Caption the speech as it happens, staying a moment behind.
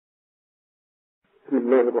بسم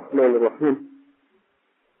الله الرحمن الرحيم.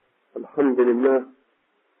 الحمد لله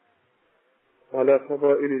على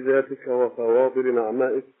فضائل ذاتك وفواضل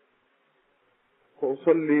نعمائك،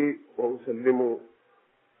 وأصلي وأسلم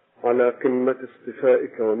على قمة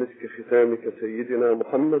اصطفائك ومسك ختامك سيدنا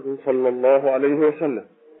محمد صلى الله عليه وسلم.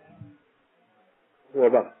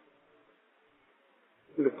 وبعد،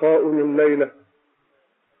 لقاؤنا الليلة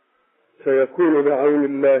سيكون بعون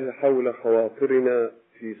الله حول خواطرنا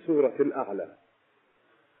في سورة الأعلى.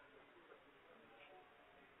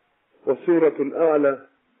 وسورة الأعلى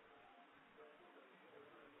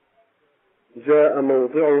جاء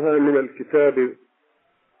موضعها من الكتاب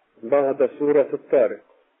بعد سورة الطارق،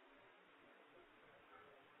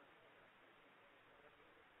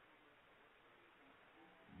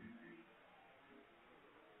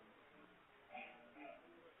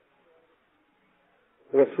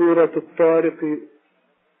 وسورة الطارق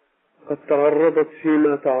قد تعرضت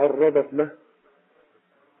فيما تعرضت له: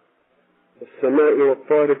 السماء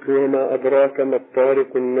والطارق وما أدراك ما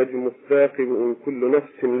الطارق النجم الثاقب إن كل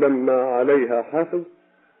نفس لما عليها حافظ.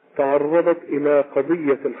 تعرضت إلى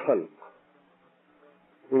قضية الخلق: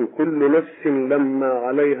 إن كل نفس لما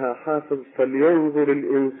عليها حافظ فلينظر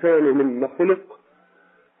الإنسان مما خلق.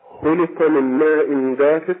 خلق من ماء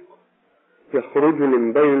دافق يخرج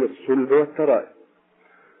من بين الصلب والترائب.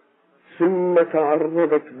 ثم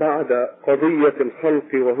تعرضت بعد قضية الخلق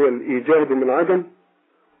وهو الإيجاد من عدم،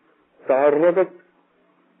 تعرضت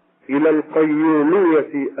إلى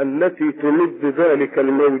القيومية التي تمد ذلك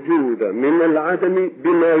الموجود من العدم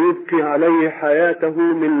بما يبقي عليه حياته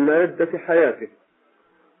من مادة حياته.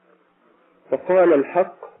 فقال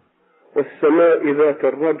الحق: والسماء ذات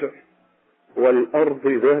الرجع والأرض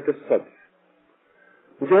ذات الصدع.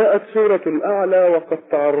 جاءت سورة الأعلى وقد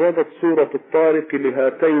تعرضت سورة الطارق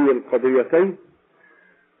لهاتين القضيتين،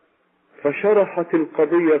 فشرحت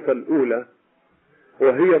القضية الأولى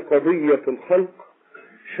وهي قضية الخلق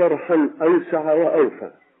شرحا أوسع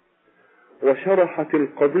وأوفى، وشرحت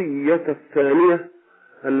القضية الثانية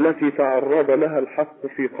التي تعرض لها الحق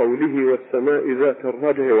في قوله: والسماء ذات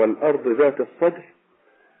الرجع والأرض ذات الصدع،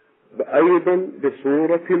 أيضا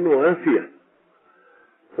بصورة وافية.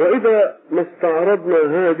 وإذا ما استعرضنا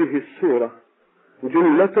هذه السورة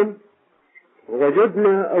جملة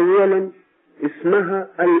وجدنا أولا اسمها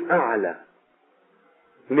الأعلى،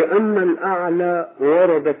 لأن الأعلى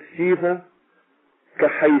وردت فيها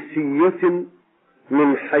كحيثية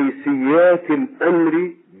من حيثيات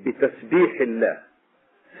الأمر بتسبيح الله: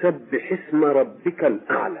 سبح اسم ربك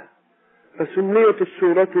الأعلى، فسميت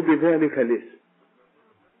السورة بذلك الاسم.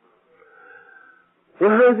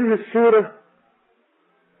 وهذه السورة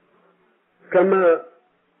كما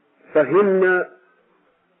فهمنا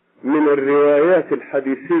من الروايات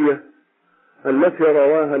الحديثية التي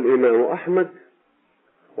رواها الإمام أحمد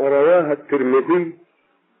ورواها الترمذي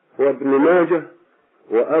وابن ماجه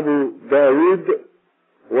وأبو داود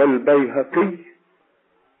والبيهقي،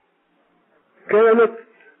 كانت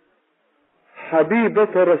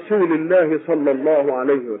حبيبة رسول الله صلى الله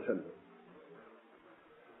عليه وسلم،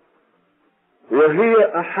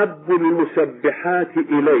 وهي أحب المسبحات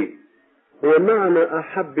إليه. ومعنى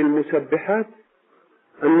أحب المسبحات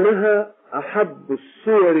أنها أحب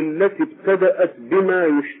السور التي ابتدأت بما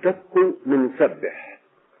يشتق من سبح،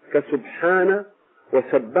 كسبحان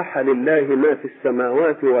وسبح لله ما في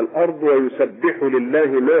السماوات والأرض ويسبح لله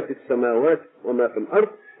ما في السماوات وما في الأرض،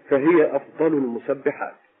 فهي أفضل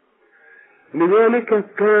المسبحات. لذلك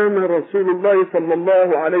كان رسول الله صلى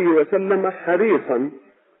الله عليه وسلم حريصا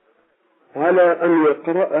على أن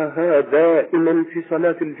يقرأها دائما في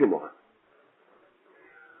صلاة الجمعة،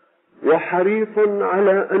 وحريصا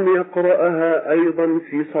على أن يقرأها أيضا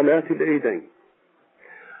في صلاة العيدين،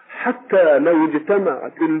 حتى لو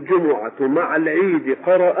اجتمعت الجمعة مع العيد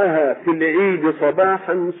قرأها في العيد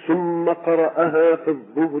صباحا ثم قرأها في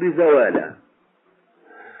الظهر زوالا.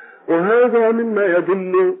 وهذا مما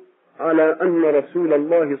يدل على أن رسول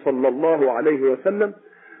الله صلى الله عليه وسلم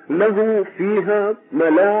له فيها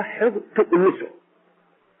ملاحظ تؤنسه.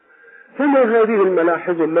 فما هذه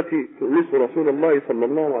الملاحظ التي تؤنس رسول الله صلى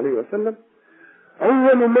الله عليه وسلم؟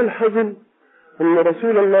 أول ملحظ أن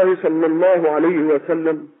رسول الله صلى الله عليه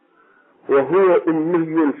وسلم وهو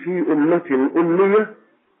أمي في أمة أمية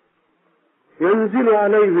ينزل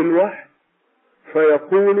عليه الوحي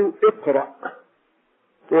فيقول: اقرأ،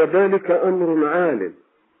 وذلك أمر عال.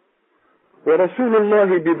 ورسول الله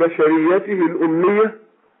ببشريته الأمية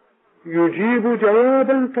يجيب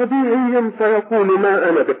جوابا طبيعيا فيقول: ما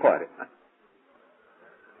أنا بقارئ.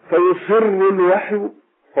 فيصر الوحي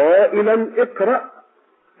قائلا: اقرأ،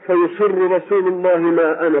 فيصر رسول الله: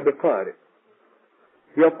 ما أنا بقارئ.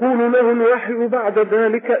 يقول له الوحي بعد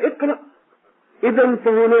ذلك: اقرأ، إذا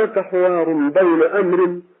فهناك حوار بين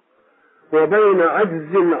أمر وبين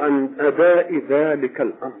عجز عن أداء ذلك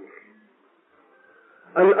الأمر.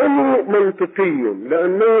 الأمر منطقي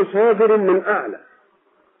لأنه صادر من أعلى،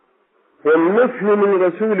 والنفي من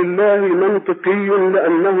رسول الله منطقي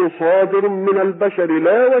لأنه صادر من البشر،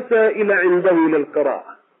 لا وسائل عنده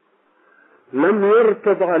للقراءة، لم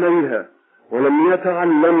يرتض عليها ولم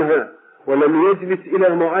يتعلمها ولم يجلس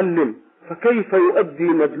إلى معلم، فكيف يؤدي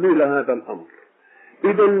مدلول هذا الأمر؟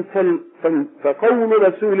 إذن فقول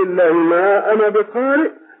رسول الله ما أنا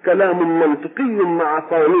بقارئ كلام منطقي مع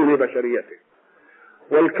قانون بشريته،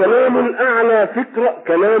 والكلام الأعلى فكرة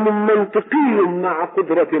كلام منطقي مع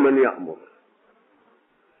قدرة من يأمر.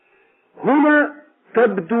 هنا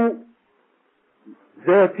تبدو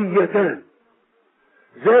ذاتيتان،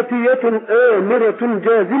 ذاتية آمرة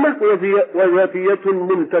جازمة وذاتية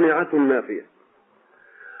ممتنعة نافية.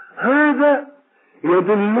 هذا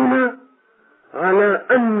يدلنا على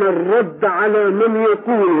أن الرد على من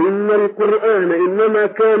يقول إن القرآن إنما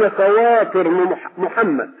كان خواطر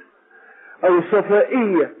محمد أو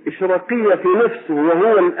صفائية إشراقية في نفسه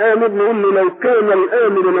وهو الآمر، نقول له لو كان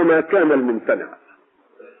الآمر لما كان الممتنع.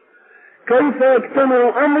 كيف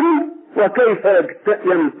يجتمع أمر وكيف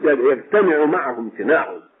يجتمع معه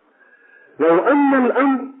امتناع؟ لو أن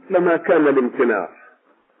الأمر لما كان الامتناع.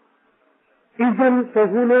 إذن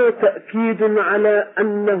فهنا تأكيد على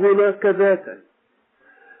أن هناك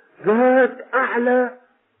ذات أعلى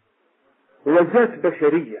وذات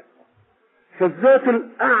بشرية، فالذات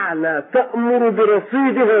الأعلى تأمر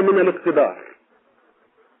برصيدها من الاقتدار،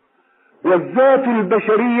 والذات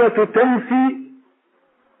البشرية تنفي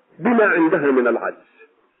بما عندها من العجز.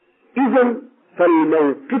 إذن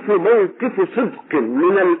فالموقف موقف صدق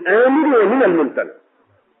من الآمر ومن الممتنع.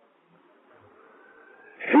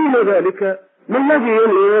 حين ذلك ما الذي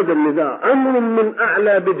ينهي هذا النزاع؟ أمر من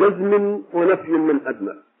أعلى بجزم ونفي من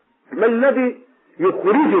أدنى. ما الذي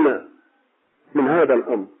يخرجنا من هذا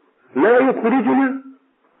الأمر؟ لا يخرجنا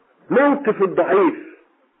موقف الضعيف،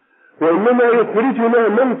 وإنما يخرجنا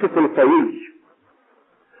منطق القوي.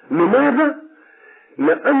 لماذا؟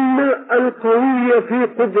 لأن القوي في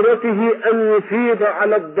قدرته أن يفيض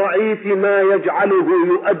على الضعيف ما يجعله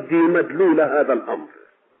يؤدي مدلول هذا الأمر.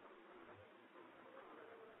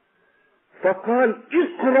 فقال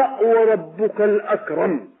اقرأ وربك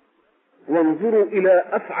الأكرم، وانظروا إلى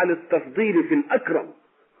أفعل التفضيل في الأكرم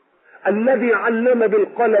الذي علم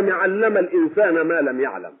بالقلم، علم الإنسان ما لم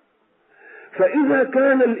يعلم. فإذا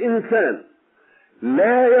كان الإنسان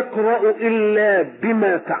لا يقرأ إلا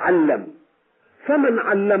بما تعلم، فمن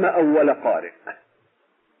علم أول قارئ؟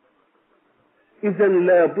 إذا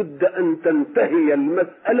لا بد أن تنتهي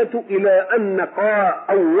المسألة إلى أن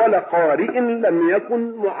أول قارئ لم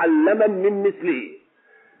يكن معلما من مثله،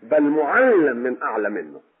 بل معلم من أعلى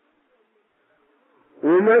منه.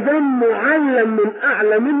 وما دام معلم من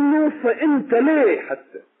أعلى منه فأنت ليه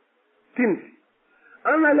حتى تنفي؟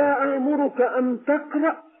 أنا لا آمرك أن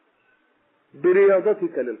تقرأ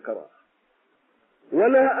برياضتك للقراءة،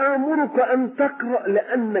 ولا آمرك أن تقرأ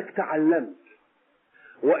لأنك تعلمت،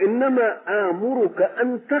 وإنما آمرك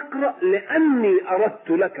أن تقرأ لأني أردت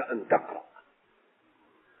لك أن تقرأ.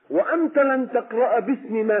 وأنت لن تقرأ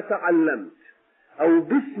باسم ما تعلمت أو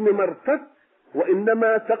باسم ما ارتدت،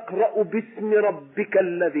 وإنما تقرأ باسم ربك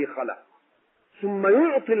الذي خلق. ثم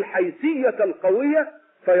يعطي الحيثية القوية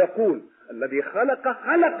فيقول الذي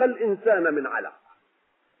خلق الإنسان من علق.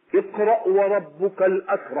 اقرأ وربك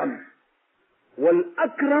الأكرم،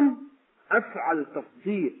 والأكرم أفعل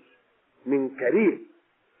تفضيل من كريم.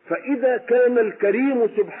 فإذا كان الكريم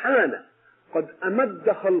سبحانه قد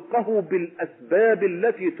أمد خلقه بالأسباب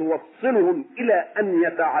التي توصلهم إلى أن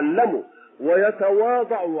يتعلموا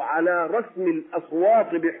ويتواضعوا على رسم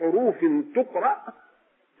الأصوات بحروف تقرأ،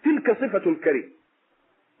 تلك صفة الكريم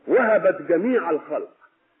وهبت جميع الخلق.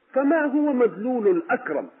 فما هو مدلول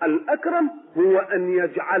الأكرم؟ الأكرم هو أن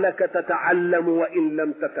يجعلك تتعلم وإن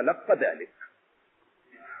لم تتلق ذلك.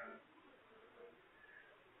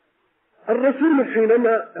 الرسول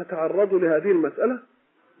حينما يتعرض لهذه المسألة،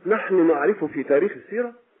 نحن نعرف في تاريخ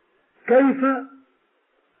السيرة كيف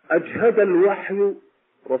أجهد الوحي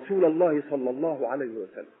رسول الله صلى الله عليه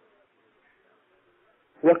وسلم،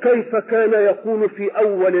 وكيف كان يقول في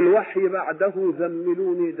أول الوحي بعده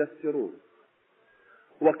زملوني دسرون،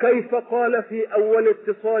 وكيف قال في أول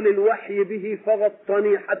اتصال الوحي به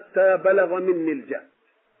فغطني حتى بلغ مني الجهد،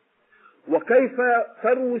 وكيف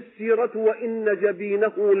تروي السيرة وإن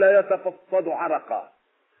جبينه ليتفصد عرقا.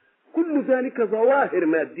 كل ذلك ظواهر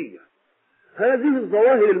مادية. هذه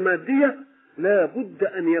الظواهر المادية لا بد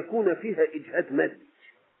أن يكون فيها إجهاد مادي،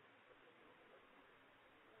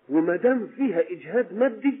 وما دام فيها إجهاد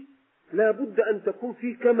مادي لا بد أن تكون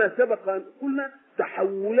فيه كما سبق أن قلنا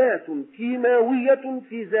تحولات كيماوية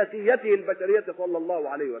في ذاتيته البشرية صلى الله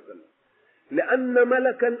عليه وسلم، لأن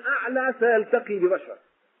ملكا أعلى سيلتقي ببشر،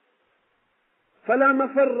 فلا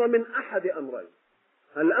مفر من أحد أمرين.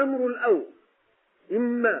 الأمر الأول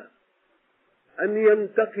إما أن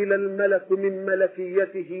ينتقل الملك من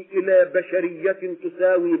ملكيته إلى بشرية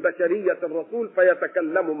تساوي بشرية الرسول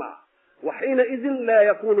فيتكلم معه، وحينئذ لا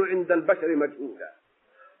يكون عند البشر مجهولا،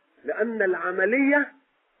 لأن العملية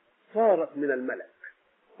صارت من الملك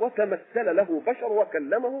وتمثل له بشر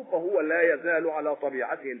وكلمه، فهو لا يزال على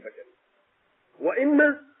طبيعته البشرية.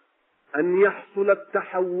 وإما أن يحصل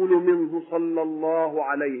التحول منه صلى الله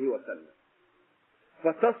عليه وسلم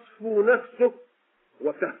فتصفو نفسه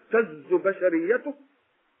وتهتز بشريته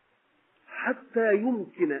حتى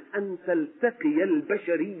يمكن أن تلتقي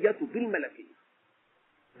البشرية بالملكية.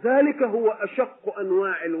 ذلك هو أشق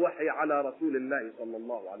أنواع الوحي على رسول الله صلى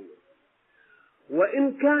الله عليه وسلم.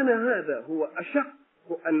 وإن كان هذا هو أشق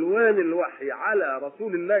ألوان الوحي على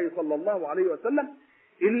رسول الله صلى الله عليه وسلم،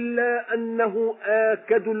 إلا أنه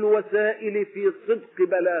آكد الوسائل في صدق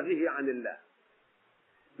بلاغه عن الله،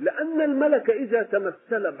 لأن الملك إذا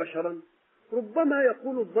تمثل بشرا ربما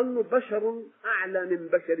يكون الظن بشر أعلى من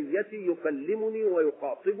بشريتي يكلمني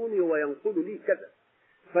ويخاطبني وينقل لي كذا،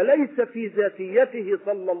 فليس في ذاتيته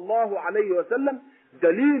صلى الله عليه وسلم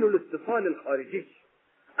دليل الاتصال الخارجي.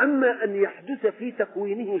 أما أن يحدث في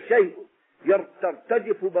تكوينه شيء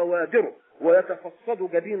ترتجف بوادره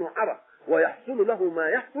ويتفصد جبين عرق ويحصل له ما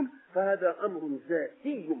يحصل، فهذا أمر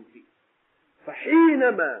ذاتي فيه.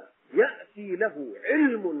 فحينما يأتي له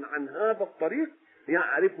علم عن هذا الطريق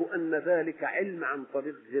يعرف أن ذلك علم عن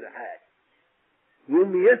طريق زرعات،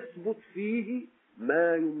 يوم يثبت فيه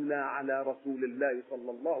ما يملى على رسول الله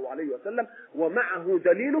صلى الله عليه وسلم، ومعه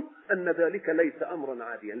دليله أن ذلك ليس أمرا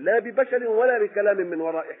عاديا لا ببشر ولا بكلام من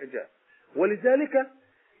وراء حجاب. ولذلك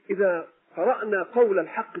إذا قرأنا قول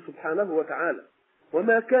الحق سبحانه وتعالى: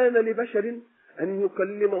 وما كان لبشر أن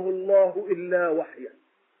يكلمه الله إلا وحيا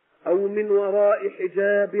أو من وراء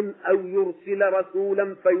حجاب أو يرسل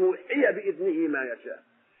رسولا فيوحي بإذنه ما يشاء.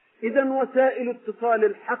 إذن وسائل اتصال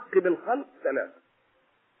الحق بالخلق ثلاثة: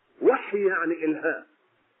 وحي يعني إلهام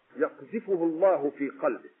يقذفه الله في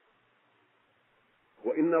قلبه،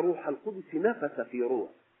 وإن روح القدس نفث في روح.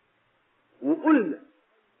 وقلنا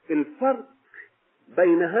الفرق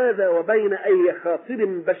بين هذا وبين أي خاطر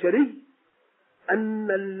بشري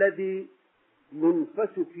أن الذي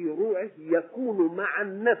ينفث في روعه يكون مع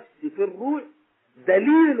النفس في الروح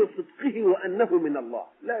دليل صدقه وأنه من الله،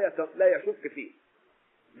 لا يشك فيه،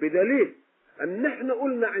 بدليل أن احنا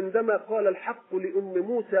قلنا عندما قال الحق لأم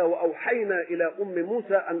موسى: وأوحينا إلى أم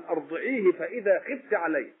موسى أن أرضعيه فإذا خفت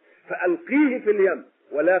عليه فألقيه في اليم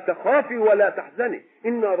ولا تخافي ولا تحزني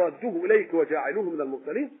إنا رادوه إليك وجاعلوه من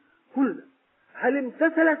المرسلين. قلنا هل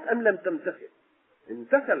امتثلت أم لم تمتثل؟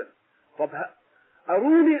 امتثلت. طب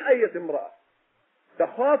أروني أية امرأة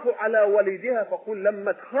تخاف على ولدها فقل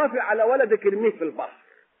لما تخافي على ولدك ارميه في البحر.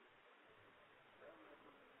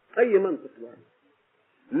 أي منطق يعني؟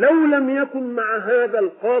 لو لم يكن مع هذا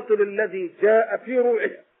الخاطر الذي جاء في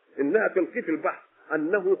روعها إنها تلقي في البحر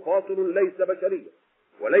أنه خاطر ليس بشريا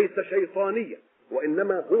وليس شيطانيا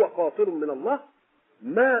وإنما هو خاطر من الله،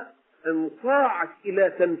 ما انصاعت إلى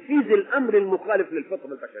تنفيذ الأمر المخالف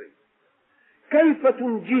للفطرة البشرية. كيف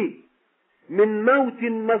تنجيه من موت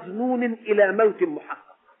مظنون إلى موت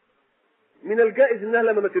محقق؟ من الجائز إنها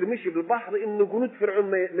لما ما ترميش في البحر إن جنود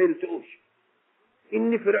فرعون ما يلتقوش،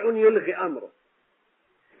 إن فرعون يلغي أمره،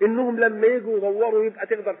 إنهم لما يجوا يدوروا يبقى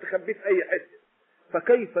تقدر تخبيه في أي حتة.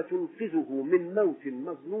 فكيف تنقذه من موت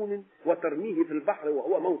مظنون وترميه في البحر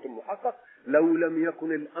وهو موت محقق لو لم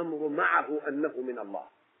يكن الأمر معه أنه من الله؟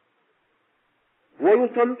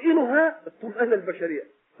 ويطمئنها الطمأنة البشرية: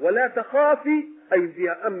 ولا تخافي أي ذي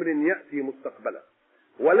أمر يأتي مستقبلا،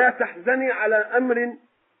 ولا تحزني على أمر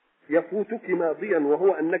يفوتك ماضيا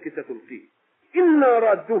وهو أنك ستلقيه، إنا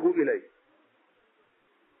رادوه إليه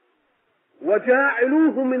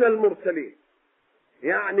وجاعلوه من المرسلين.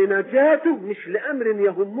 يعني نجاته مش لأمر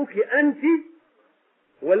يهمك أنت،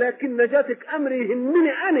 ولكن نجاتك أمر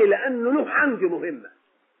يهمني أنا، لأنه له عندي مهمة،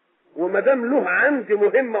 وما دام له عندي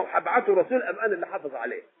مهمة وحبعته رسول أبقى أنا اللي حافظ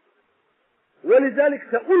عليه. ولذلك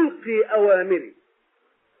سألقي أوامري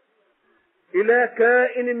إلى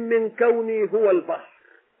كائن من كوني هو البحر،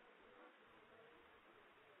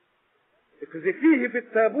 اقذفيه في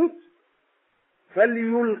التابوت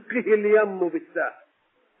فليلقه اليم بالساحل.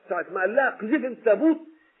 ساعة ما قال لها اقذفي التابوت،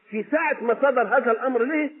 في ساعة ما صدر هذا الأمر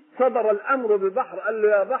ليه؟ صدر الأمر ببحر، قال له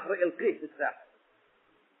يا بحر القيه في الساحل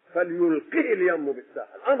فليلقه اليم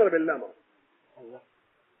بالساحل، أمر بالله. الله.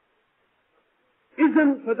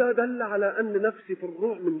 إذا فده دل على أن نفسي في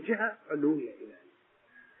الروح من جهة علوية إلهية.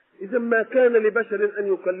 إذا ما كان لبشر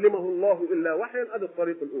أن يكلمه الله إلا وحيا، هذه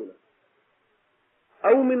الطريق الأولى،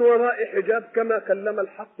 أو من وراء حجاب كما كلم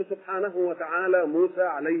الحق سبحانه وتعالى موسى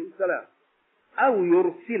عليه السلام، أو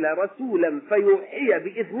يرسل رسولا فيوحي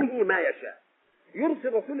بإذنه ما يشاء.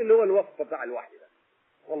 يرسل رسول اللي هو الوصف بتاع الوحي ده،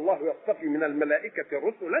 والله يصطفي من الملائكة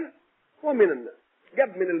رسلا ومن الناس.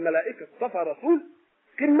 جاب من الملائكة اصطفى رسول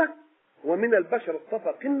قمة، ومن البشر اصطفى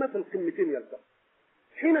قمة، القمتين يلتقي.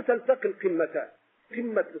 حين تلتقي القمتان،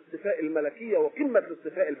 قمة الاصطفاء الملكية وقمة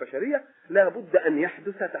الاصطفاء البشرية، لا بد أن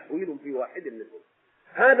يحدث تحويل في واحد منهم.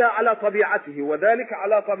 هذا على طبيعته وذلك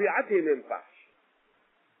على طبيعته ما ينفعش.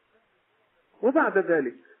 وبعد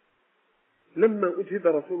ذلك لما أجهد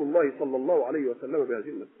رسول الله صلى الله عليه وسلم بهذه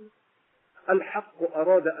المسألة، الحق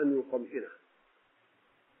أراد أن يطمئنه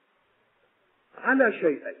على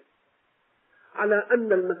شيئين: على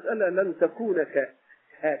أن المسألة لن تكون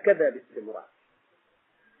هكذا باستمرار،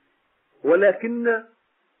 ولكن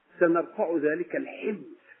سنرفع ذلك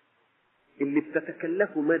الحمل اللي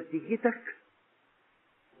بتتكلف ماديتك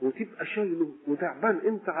وتبقى شايله وتعبان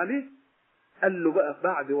انت عليه. قال له بقى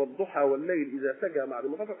بعد والضحى والليل إذا سجى بعد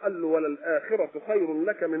ما غفر، قال له وللآخرة خير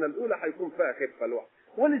لك من الأولى، هيكون فيها خفة الوحي.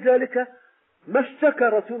 ولذلك ما اشتكى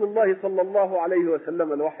رسول الله صلى الله عليه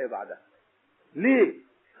وسلم الوحي بعدها. ليه؟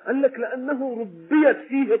 قال لك لأنه ربيت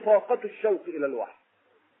فيه طاقة الشوق إلى الوحي،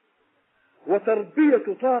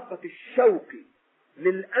 وتربية طاقة الشوق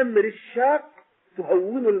للأمر الشاق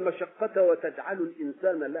تهون المشقة وتجعل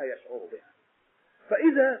الإنسان لا يشعر بها.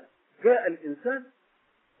 فإذا جاء الإنسان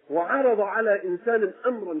وعرض على إنسان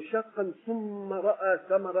أمرا شاقا ثم رأى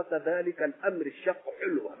ثمرة ذلك الأمر الشاق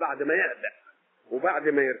حلوة بعد ما يهدأ وبعد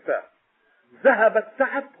ما يرتاح، ذهب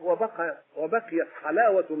التعب وبقيت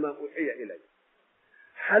حلاوة ما أوحي إليه.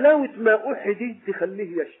 حلاوة ما أوحي دي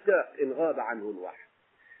تخليه يشتاق إن غاب عنه الوحي.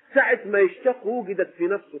 ساعة ما يشتاق وجدت في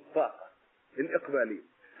نفسه الطاقة الإقبالية،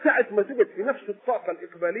 ساعة ما توجد في نفسه الطاقة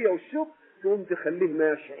الإقبالية والشوق تقوم تخليه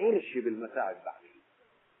ما يشعرش بالمتاعب بعد.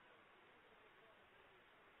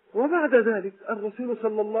 وبعد ذلك الرسول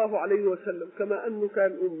صلى الله عليه وسلم كما أنه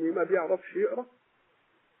كان أمي ما بيعرفش يقرأ،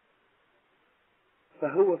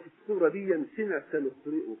 فهو في الصورة دي سمع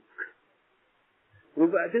سنقرئك،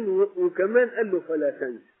 وبعدين وكمان قال له فلا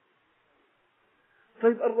تنسى.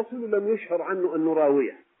 طيب الرسول لم يشهر عنه أنه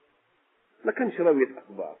راوية، ما كانش راوية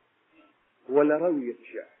أخبار ولا راوية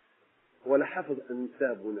شعر ولا حفظ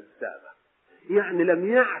أنساب ونسابة، يعني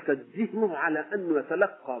لم يعتد ذهنه على أنه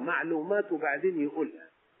يتلقى معلومات وبعدين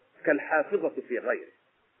يقولها كالحافظة في غيره.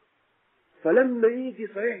 فلما يجي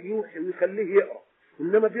صحيح يوحي ويخليه يقرأ،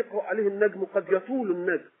 إنما بيقرأ عليه النجم قد يطول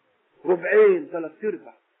النجم ربعين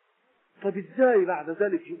 3/4. طب إزاي بعد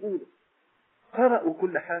ذلك يقوله؟ قرأوا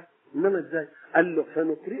كل حاجة، إنما إزاي؟ قال له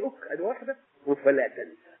سنقرئك ادي واحدة وفلا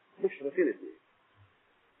تنسى، مش رتين اثنين.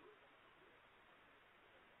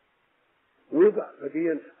 ويبقى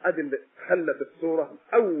فديا ادي اللي خلت الصورة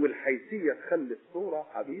أول حيثية تخلي الصورة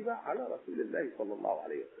حبيبة على رسول الله صلى الله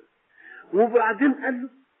عليه وسلم. وبعدين قال له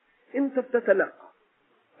أنت بتتلقى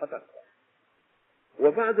فتقرأ،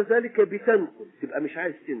 وبعد ذلك بتنقل تبقى مش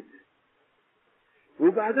عايز تنسى،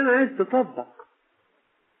 وبعدين عايز تطبق.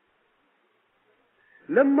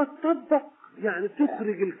 لما تطبق يعني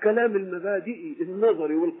تخرج الكلام المبادئي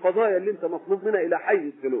النظري والقضايا اللي انت مطلوب منها الى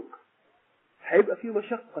حيز السلوك، هيبقى في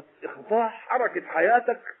مشقة اخضاع حركة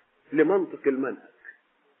حياتك لمنطق المنهج.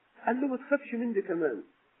 قال له ما تخافش من دي كمان،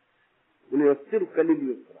 ونيسرك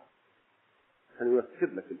لليسرى، هنيسر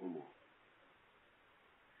لك الامور.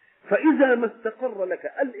 فاذا ما استقر لك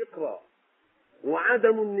الاقرار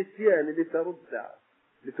وعدم النسيان لترد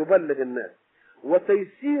لتبلغ الناس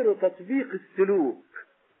وتيسير تطبيق السلوك،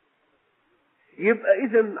 يبقى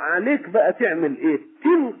إذن عليك بقى تعمل إيه؟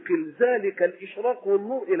 تنقل ذلك الإشراق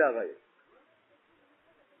والنور إلى غيره.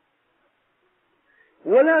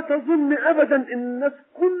 ولا تظن أبدا إن الناس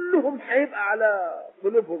كلهم هيبقى على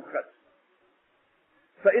قلوبهم ختم،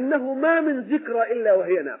 فإنه ما من ذكرى إلا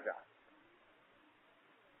وهي نافعة.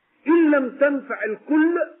 إن لم تنفع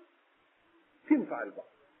الكل تنفع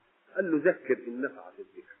البعض. قال له ذكر إن نفعت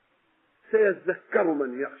الذكر، سيذكر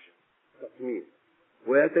من يخشى تطمين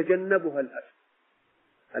ويتجنبها الأشقى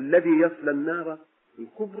الذي يصلى النار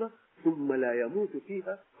الكبرى ثم لا يموت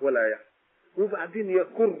فيها ولا يحيى. وبعدين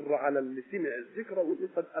يقر على اللي سمع الذكر ويقول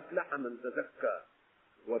قد أفلح من تزكى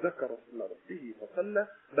وذكر اسم ربه فصلى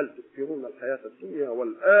بل تؤثرون الحياة الدنيا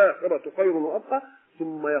والآخرة خير وأبقى،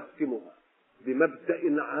 ثم يختمها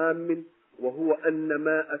بمبدأ عام وهو أن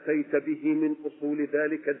ما أتيت به من أصول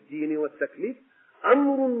ذلك الدين والتكليف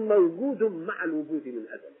أمر موجود مع الوجود من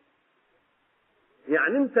أزل.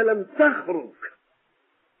 يعني أنت لم تخرج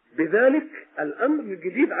بذلك الأمر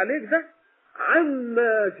الجديد عليك ده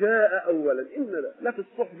عما جاء أولا. إن لا في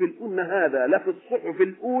الصحف الأولى هذا لا في الصحف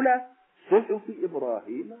الأولى صحف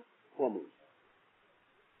إبراهيم وموسى.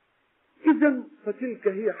 إذا فتلك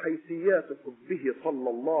هي حيثيات حبه صلى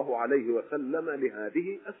الله عليه وسلم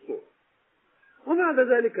لهذه السورة. وبعد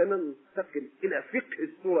ذلك ننتقل إلى فقه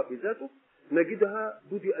السورة بذاته، نجدها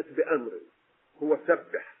بدأت بأمر هو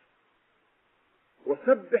سبح.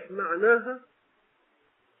 وسبح معناها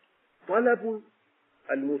طلب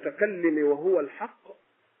المتكلم وهو الحق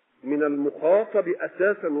من المخاطب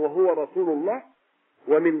أساسا وهو رسول الله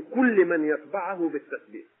ومن كل من يتبعه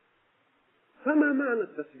بالتسبيح. فما معنى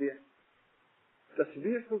التسبيح؟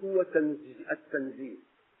 التسبيح هو التنزيه.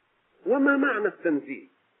 وما معنى التنزيه؟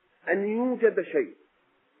 أن يوجد شيء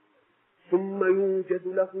ثم يوجد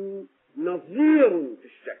له نظير في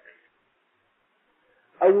الشكل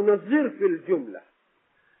أو نظير في الجملة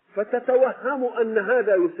فتتوهم أن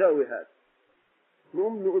هذا يساوي هذا،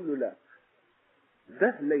 نقوم نقول له لا،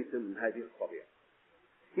 ده ليس من هذه الطبيعة.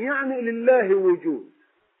 يعني لله وجود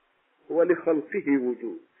ولخلقه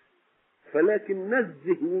وجود، فلكن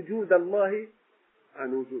نزه وجود الله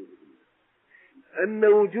عن وجوده. أن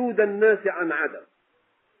وجود الناس عن عدم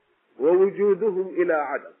ووجودهم إلى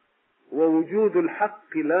عدم، ووجود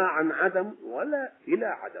الحق لا عن عدم ولا إلى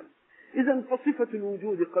عدم. إذن فصفة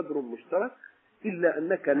الوجود قدر مشترك، إلا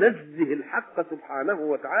أنك نزه الحق سبحانه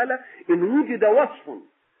وتعالى إن وجد وصف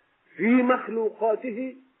في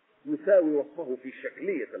مخلوقاته يساوي وصفه في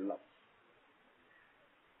شكلية اللفظ.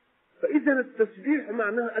 فإذا التسبيح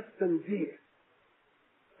معناه التنزيه،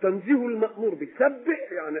 تنزيه المأمور به.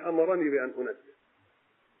 سبح يعني أمرني بأن أنزه.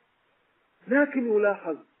 لكن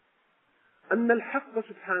يلاحظ أن الحق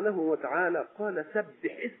سبحانه وتعالى قال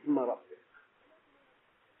سبح اسم ربك.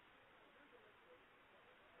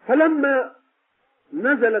 فلما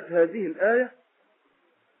نزلت هذه الآية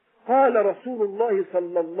قال رسول الله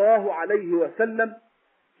صلى الله عليه وسلم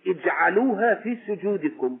اجعلوها في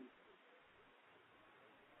سجودكم.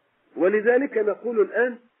 ولذلك نقول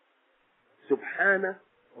الآن سبحان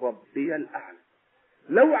ربي الأعلى.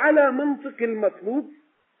 لو على منطق المطلوب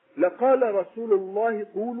لقال رسول الله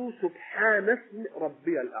قولوا سبحان اسم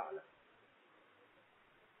ربي الأعلى،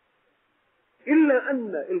 إلا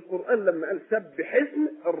أن القرآن لما قال سبح اسم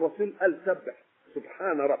الرسول قال سبح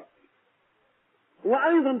سبحان ربي.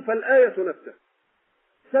 وأيضا فالآية نفسها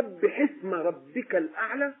سبح اسم ربك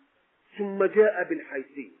الأعلى ثم جاء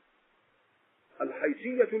بالحيثية.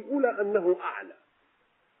 الحيثية الأولى أنه أعلى.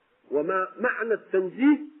 وما معنى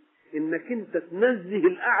التنزيه؟ إنك أنت تنزه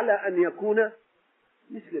الأعلى أن يكون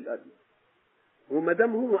مثل الأدنى. وما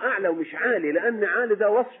دام هو أعلى ومش عالي، لأن عالي ده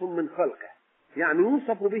وصف من خلقه، يعني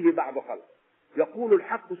يوصف به بعض خلقه. يقول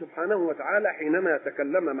الحق سبحانه وتعالى حينما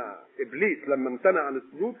يتكلم مع إبليس لما امتنع عن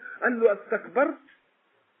السجود قال له استكبرت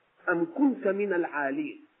أم كنت من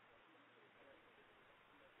العالين.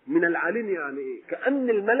 من العالين يعني إيه؟ كأن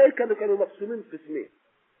الملائكة كانوا مقسومين قسمين،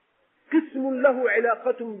 قسم له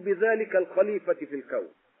علاقة بذلك الخليفة في الكون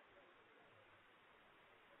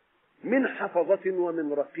من حفظة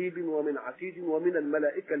ومن رقيب ومن عتيد ومن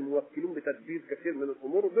الملائكة الموكلون بتدبير كثير من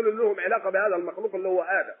الأمور، دول لهم علاقة بهذا المخلوق اللي هو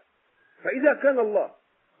آدم. فإذا كان الله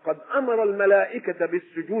قد أمر الملائكة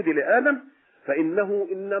بالسجود لآدم فإنه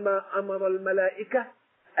إنما أمر الملائكة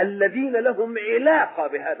الذين لهم علاقة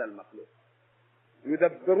بهذا المخلوق،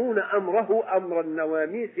 يدبرون أمره أمر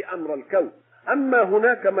النواميس أمر الكون. أما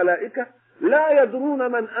هناك ملائكة لا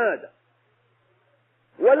يدرون من آدم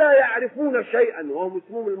ولا يعرفون شيئا، وهم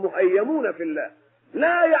اسمهم المهيمون في الله،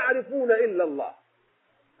 لا يعرفون إلا الله،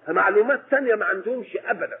 معلومات ثانية ما عندهمش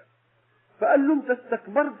أبدا. فقال له انت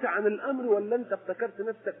استكبرت عن الأمر ولا انت افتكرت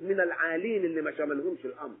نفسك من العالين اللي ما شملهمش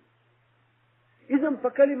الأمر؟ إذا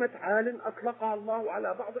فكلمة عال أطلقها الله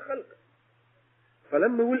على بعض خلقه.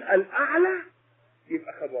 فلما يقول الأعلى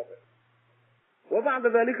يبقى خد وضع. وبعد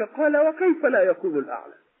ذلك قال وكيف لا يكون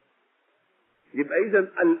الأعلى؟ يبقى إذا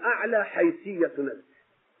الأعلى حيثية نزل.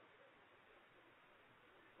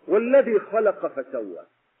 والذي خلق فسوى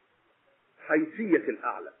حيثية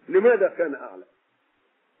الأعلى. لماذا كان أعلى؟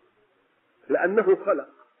 لأنه خلق،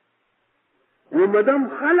 وما دام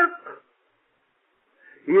خلق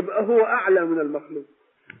يبقى هو أعلى من المخلوق،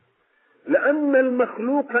 لأن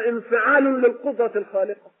المخلوق انفعال للقدرة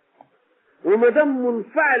الخالقة، وما دام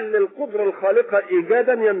منفعل للقدرة الخالقة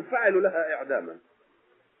إيجادا ينفعل لها إعداما.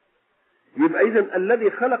 يبقى إذن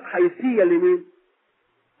الذي خلق حيثية لمين؟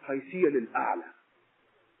 حيثية للأعلى.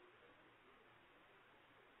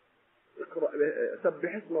 اقرأ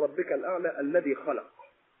سبح اسم ربك الأعلى الذي خلق.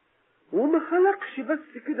 وما خلقش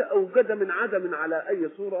بس كده أوجد من عدم على أي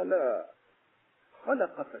صورة، لا،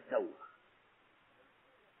 خلق فسوى.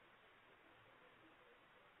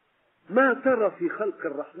 ما ترى في خلق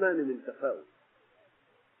الرحمن من تفاوت.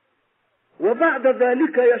 وبعد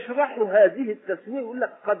ذلك يشرح هذه التسوية، يقول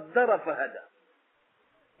لك قدر فهدى،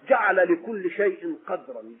 جعل لكل شيء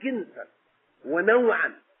قدرا، جنسا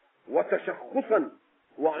ونوعا وتشخصا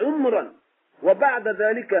وعمرا، وبعد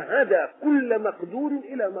ذلك هدى كل مقدور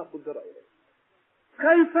إلى ما قدر إليه.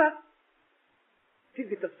 كيف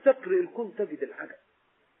تيجي تستقرئ الكون تجد العجب.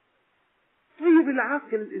 طيب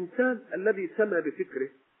العاقل الإنسان الذي سمى بفكره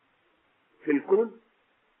في الكون،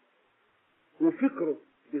 وفكره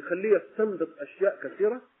بيخليه يستنبط أشياء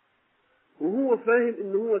كثيرة، وهو فاهم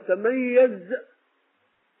إنه هو تميز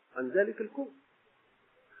عن ذلك الكون،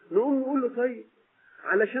 نقوم نقول له طيب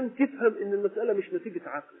علشان تفهم إن المسألة مش نتيجة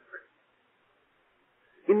عقلك،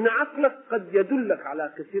 إن عقلك قد يدلك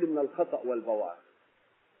على كثير من الخطأ والبواعث،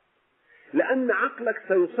 لأن عقلك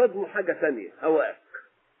سيصادم حاجة ثانية، هواك.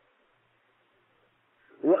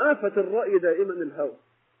 وآفة الرأي دائما الهوى.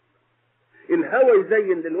 الهوى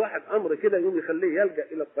يزين للواحد أمر كده يوم يخليه يلجأ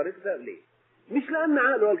إلى الطريق ده. ليه؟ مش لأن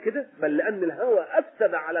عقله قال كده، بل لأن الهوى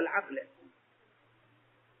أفسد على العقل.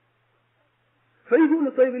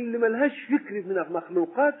 فيقول طيب اللي ملهاش فكر من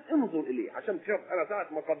المخلوقات انظر إليه عشان تشوف أنا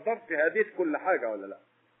ساعة ما قدرت هديت كل حاجة ولا لا.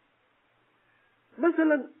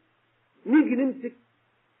 مثلا نيجي نمسك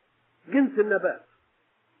جنس النبات.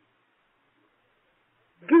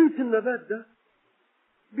 جنس النبات ده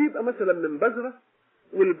بيبقى مثلا من بذرة،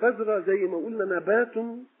 والبذرة زي ما قلنا نبات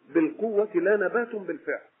بالقوة لا نبات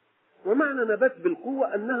بالفعل. ومعنى نبات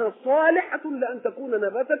بالقوة أنها صالحة لأن تكون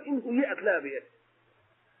نباتا إن هيئت لها بيئة،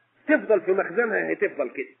 تفضل في مخزنها هي تفضل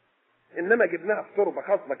كده، إنما جبناها في تربة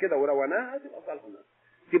خاصة كده وروناها تبقى صالحة.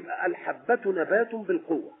 تبقى الحبة نبات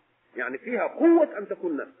بالقوة، يعني فيها قوة أن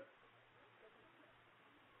تكون نبتة.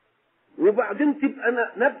 وبعدين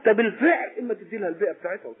تبقى نبتة بالفعل، إما تدي لها البيئة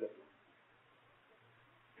بتاعتها وتطلع.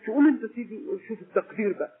 تقول أنت تيجي شوف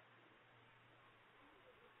التقدير بقى،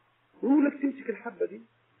 يقول لك تمسك الحبة دي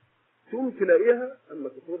تقوم تلاقيها أما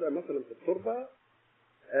تفرضها مثلا في التربة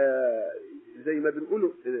زي ما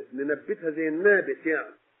بنقوله ننبتها زي النابت،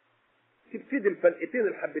 يعني تبتدي الفلقتين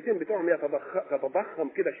الحبتين بتوعهم يتضخم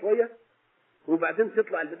كده شوية، وبعدين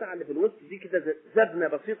تطلع البتاع اللي في الوسط دي كده زبنة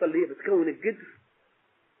بسيطة اللي هي بتكون الجذر،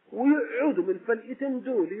 ويقعدوا من الفلقتين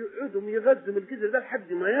دول يقعدوا يغذوا من الجذر ده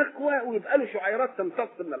لحد ما يقوى ويبقى له شعيرات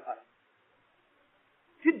تمتص من الأرض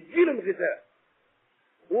تدي له الغذاء.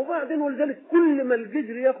 وبعدين ولذلك كل ما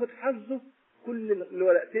الجذر ياخد حظه كل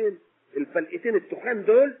الورقتين الفلقتين التخان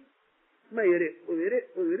دول ما يرقوا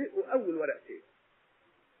يرقوا يرقوا أول ورقتين.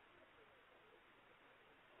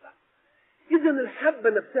 إذا الحبة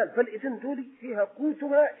نفسها الفلقتين دول فيها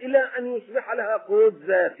قوتها إلى أن يصبح لها قوت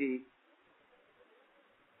ذاتي.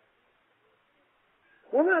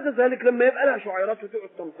 وبعد ذلك لما يبقى لها شعيرات وتقعد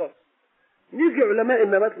تمتص، نيجي علماء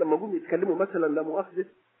النبات لما جم يتكلموا مثلا لا مؤاخذة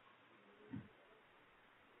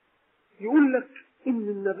يقول لك إن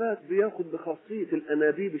النبات بياخد بخاصية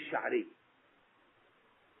الأنابيب الشعرية.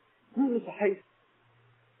 هو صحيح.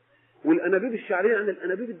 والأنابيب الشعرية يعني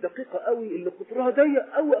الأنابيب الدقيقة قوي اللي قطرها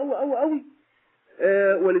ضيق قوي قوي قوي قوي،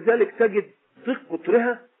 ولذلك تجد ضيق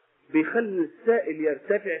قطرها بيخلي السائل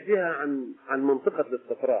يرتفع فيها عن منطقة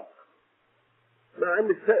الاستفراغ، مع أن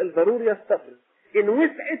السائل ضروري يستفرغ. إن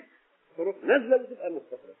وسعت تروح نازلة وتبقى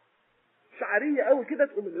مستفرغ. شعرية قوي كده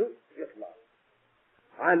تقوم اللون يطلع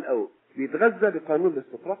عال قوي، بيتغذى بقانون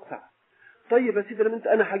الاستفراغ ساعة. طيب يا سيدي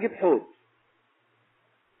لما أنا هجيب حوض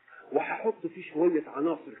وهحط فيه شوية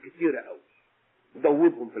عناصر كتيرة قوي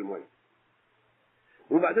ادوبهم في المية،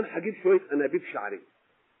 وبعدين هجيب شوية أنابيب شعرية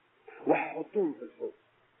وهحطهم في الحوض،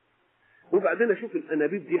 وبعدين أشوف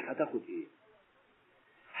الأنابيب دي هتاخد إيه.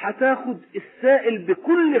 هتاخد السائل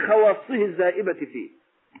بكل خواصه الزائبة فيه.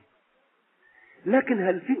 لكن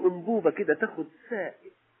هل في أنبوبة كده تاخد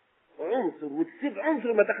سائل عنصر وتسيب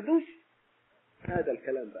عنصر ما تاخدوش؟ هذا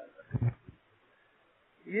الكلام بقى.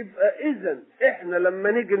 يبقى إذن إحنا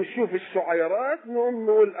لما نيجي نشوف الشعيرات نقوم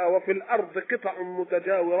نقول وفي الأرض قطع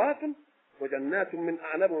متجاورات وجنات من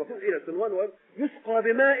أعناب وطول إلى سنوان يسقى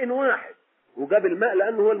بماء واحد، وجاب الماء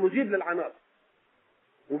لأنه هو المجيب للعناصر.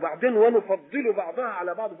 وبعدين ونفضل بعضها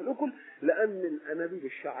على بعض في الأكل، لأن الأنابيب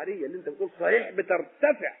الشعرية اللي أنت بتقول صحيح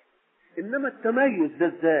بترتفع، إنما التميز ده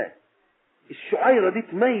إزاي؟ الشعيرة دي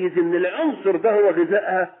تميز إن العنصر ده هو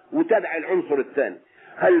غذائها وتدعي العنصر الثاني.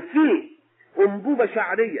 هل في أنبوبة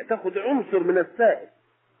شعرية تاخد عنصر من السائل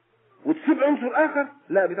وتسيب عنصر آخر؟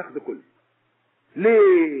 لا، بتاخد كله.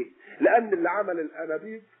 ليه؟ لأن اللي عمل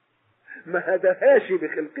الأنابيب ما هدهاش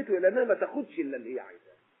بخلقته لأنها ما تاخدش إلا اللي هي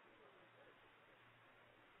عايزاه.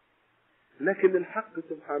 لكن الحق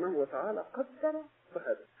سبحانه وتعالى قدر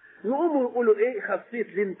فهذا. نقوموا يقولوا إيه خاصية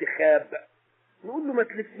الانتخاب. نقول له ما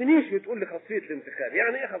تلفنيش وتقول لي خاصية الانتخاب.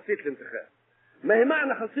 يعني ايه خاصية الانتخاب؟ ما هي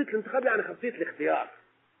معنى خاصية الانتخاب يعني خاصية الاختيار،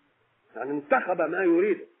 يعني انتخب ما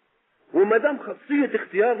يريده، وما دام خاصية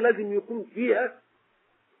اختيار لازم يكون فيها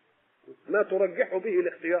ما ترجح به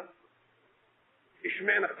الاختيار.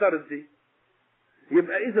 اشمعنى اختارت دي؟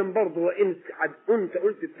 يبقى اذا برضه وان انت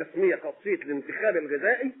قلت التسمية خاصية الانتخاب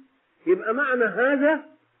الغذائي، يبقى معنى هذا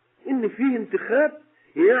ان فيه انتخاب،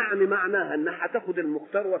 يعني معناها انها هتاخد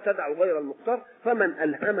المختار وتدع غير المختار. فمن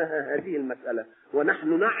الهمها هذه المسألة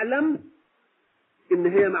ونحن نعلم ان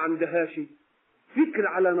هي ما عندهاش فكر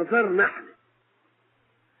على نظرنا احنا،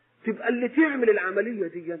 تبقى اللي تعمل العملية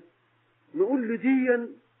دي نقول له دي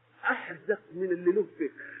احذق من اللي له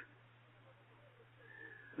فكر،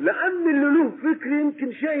 لان اللي له فكر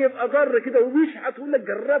يمكن شيء يبقى ضر كده ومش هتقول لك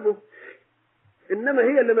جربه، انما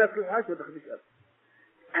هي اللي ما يصلحهاش ما تاخدش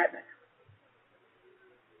ابدا.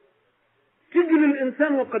 تيجي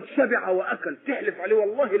للانسان وقد شبع واكل، تحلف عليه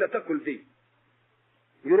والله لا تاكل دي،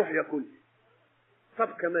 يروح ياكل.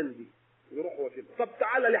 طب كمان دي، يروح وكده. طب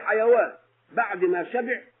تعالى لحيوان بعد ما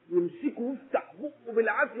شبع يمسكه ويفتح بقه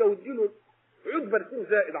بالعافيه ويديله عود برسيم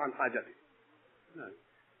زائد عن حاجته.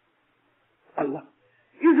 الله،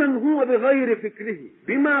 اذا هو بغير فكره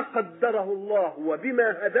بما قدره الله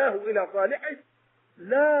وبما هداه الى صالحه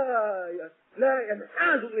لا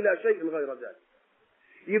ينحاز الى شيء غير ذلك.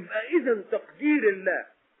 يبقى اذا تقدير الله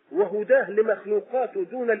وهداه لمخلوقاته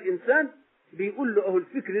دون الانسان بيقول له اهو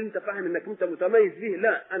الفكر اللي انت فاهم انك انت متميز به،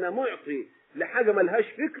 لا انا معطي لحاجه ملهاش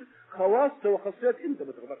فكر خواص وخاصيات انت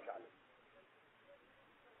ما تقدرش عليها.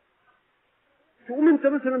 تقوم انت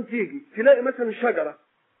مثلا تيجي تلاقي مثلا شجره،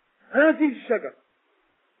 هذه الشجره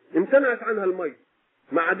امتنعت عنها الميه،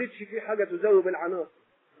 ما عادتش في حاجه تذوب العناصر،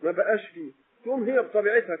 ما بقاش فيه، تقوم هي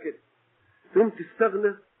بطبيعتها كده تقوم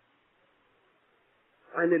تستغنى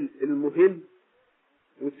عن المهم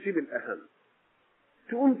وتسيب الاهم،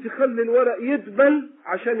 تقوم تخلي الورق يدبل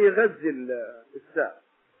عشان يغذي الساق،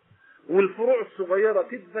 والفروع الصغيره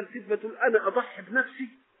تدبل تقول انا اضحي بنفسي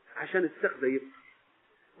عشان الساق ده يدبل.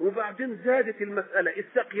 وبعدين زادت المساله،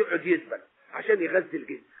 الساق يقعد يدبل عشان يغذي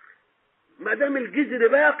الجذر. ما دام الجذر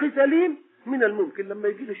باقي سليم من الممكن لما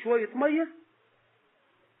يجي له شويه ميه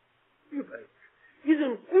يبقى.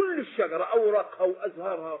 اذا كل الشجره اوراقها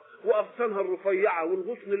وازهارها واغصانها الرفيعه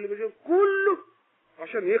والغصن اللي بيجي كله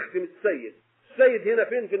عشان يخدم السيد. السيد هنا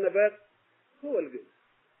فين في النبات؟ هو الجذر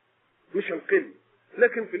مش القلب.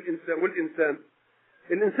 لكن في الانسان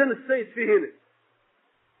الانسان السيد فيه هنا،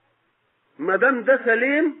 ما دام ده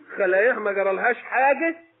سليم خلاياه ما جرالهاش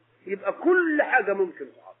حاجه يبقى كل حاجه ممكن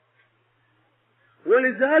تحصل.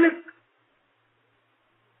 ولذلك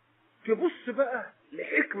تبص بقى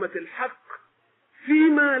لحكمه الحق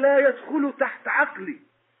فيما لا يدخل تحت عقلي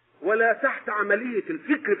ولا تحت عمليه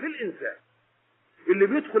الفكر في الانسان. اللي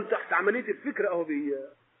بيدخل تحت عمليه الفكر اهو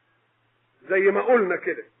زي ما قلنا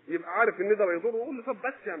كده يبقى عارف ان ده بيضر ويقول له طب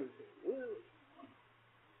بس يعمل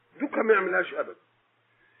دوكا ما يعملهاش ابدا.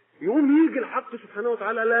 يقوم يجي الحق سبحانه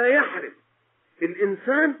وتعالى لا يحرم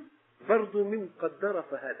الانسان برضه من قدر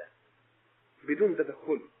فهذا بدون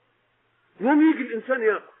تدخل. يقوم يجي الانسان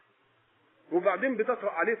ياكل وبعدين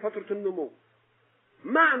بتطرأ عليه فتره النمو.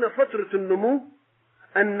 معنى فتره النمو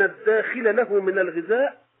ان الداخل له من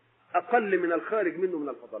الغذاء اقل من الخارج منه من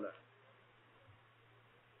الفضلات.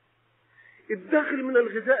 الداخل من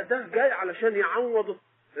الغذاء ده جاي علشان يعوض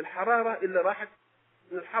الحراره اللي راحت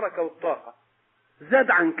من الحركه والطاقه.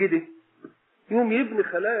 زاد عن كده يوم يبني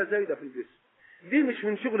خلايا زايده في الجسم، دي مش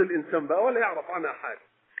من شغل الانسان بقى ولا يعرف عنها حاجه،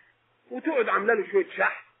 وتقعد عامله له شويه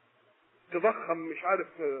شحم تضخم مش عارف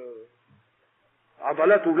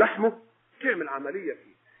عضلاته ولحمه، تعمل عمليه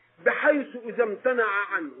فيه بحيث اذا امتنع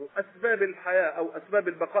عنه اسباب الحياه او اسباب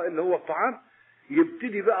البقاء اللي هو الطعام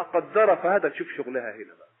يبتدي بقى قدره فهذا تشوف شغلها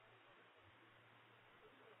هنا بقى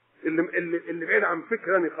اللي بعيد عن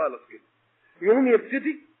فكراني خالص كده. يوم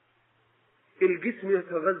يبتدي الجسم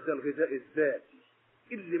يتغذى الغذاء الذاتي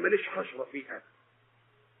اللي ماليش حشره فيها،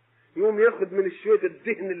 يوم ياخد من الشويه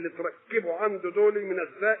الدهن اللي تركبه عنده دول من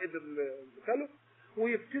الزائد اللي خله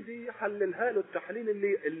ويبتدي يحللها له التحليل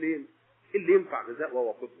اللي ينفع غذاء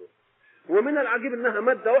وهو قدره. ومن العجيب انها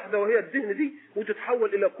ماده واحده وهي الدهن دي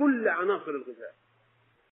وتتحول الى كل عناصر الغذاء.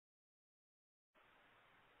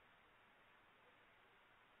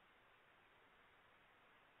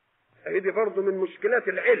 دي برضه من مشكلات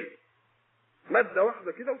العلم، ماده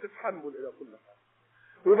واحده كده وتتحمل الى كل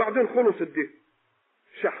حاجه. وبعدين خلص الدهن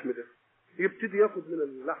الشحم ده يبتدي ياخد من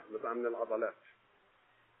اللحم بقى من العضلات.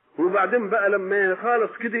 وبعدين بقى لما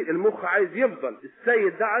خالص كده المخ عايز يفضل،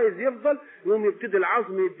 السيد ده عايز يفضل، يقوم يبتدي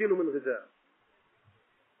العظم يديله من غذاء.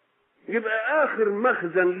 يبقى اخر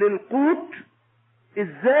مخزن للقوت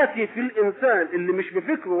الذاتي في الانسان اللي مش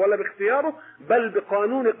بفكره ولا باختياره بل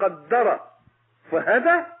بقانون قدر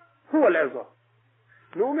فهذا هو العظام.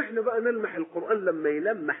 نقوم احنا بقى نلمح القرآن لما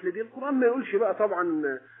يلمح لدي القرآن ما يقولش بقى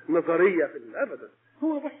طبعا نظرية في الابدا،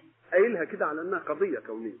 هو بس قايلها كده على انها قضية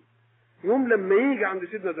كونية. يوم لما يجي عند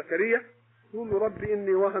سيدنا زكريا يقول له ربي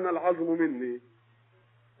اني وهن العظم مني،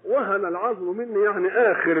 وهن العظم مني يعني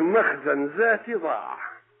اخر مخزن ذاتي ضاع.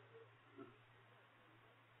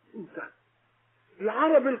 انت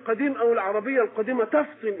العرب القديم او العربية القديمة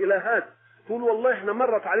تفطن الى هذا، تقول والله احنا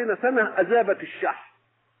مرت علينا سنة اذابت الشح،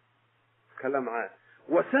 كلام عاد،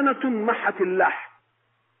 وسنة محت اللحم،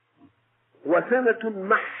 وسنة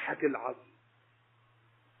محت العظم،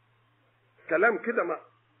 كلام كده. ما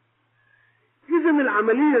اذا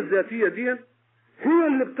العملية الذاتية دي هي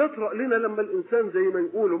اللي بتطرأ لنا لما الانسان زي ما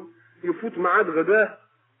يقولوا يفوت ميعاد غداه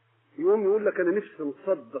يقوم يقول لك انا نفسي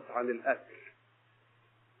نصدق عن الاكل.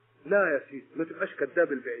 لا يا سيدي ما تبقاش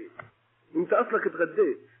كذاب البعيد، انت اصلك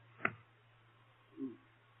اتغديت.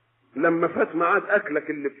 لما فات ميعاد اكلك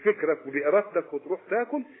اللي بفكرك وبارادتك وتروح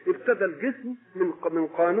تاكل ابتدى الجسم من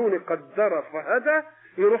قانون قدر فهذا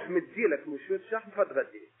يروح مديلك من شويه شحم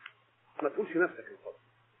فتغديت. ما تقولش نفسك الفضل.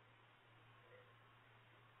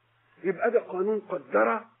 يبقى ده قانون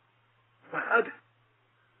قدر فهذا.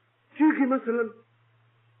 تيجي مثلا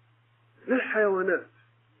للحيوانات،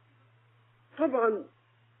 طبعا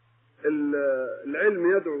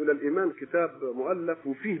العلم يدعو الى الايمان كتاب مؤلف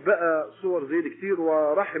وفيه بقى صور زي دي كتير،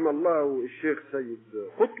 ورحم الله الشيخ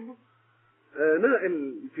سيد قطب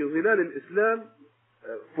نقل في ظلال الاسلام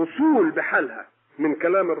فصول بحالها من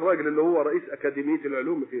كلام الراجل اللي هو رئيس اكاديميه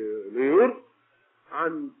العلوم في نيويورك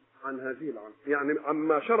عن هذه العلم، يعني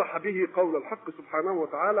عما شرح به قول الحق سبحانه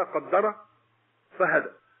وتعالى قدر فهدى.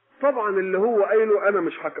 طبعا اللي هو قايله انا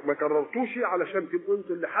مش ما كررتوش علشان تبقوا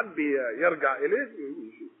انتوا اللي حب يرجع اليه.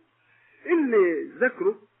 اللي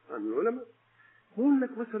ذكره عن العلماء يقول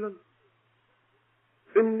لك مثلا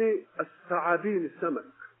ان الثعابين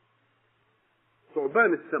السمك،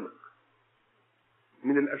 ثعبان السمك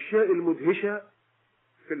من الاشياء المدهشه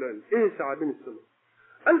في العلم. ايه ثعابين السمك؟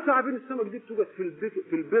 قال ثعابين السمك دي بتوجد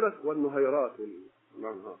في البرك والنهيرات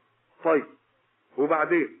والانهار. طيب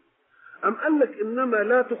وبعدين ام قال لك انما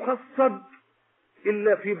لا تخصب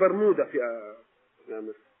الا في برمودا في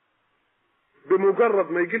مصر.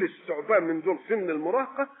 بمجرد ما يجي الثعبان من دول سن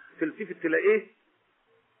المراهقه تلتفت تلاقيه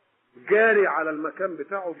جاري على المكان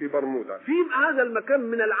بتاعه في برمودا، في هذا المكان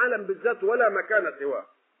من العالم بالذات ولا مكان سواه.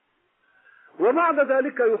 وبعد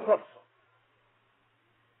ذلك يخصب،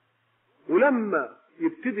 ولما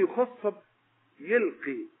يبتدي يخصب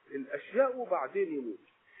يلقي الاشياء وبعدين يموت.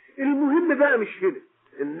 المهم بقى مش هنا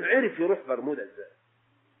انه عرف يروح برمودا ازاي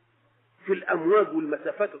في الامواج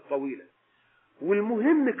والمسافات الطويله،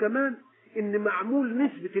 والمهم كمان ان معمول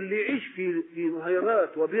نسبه اللي يعيش في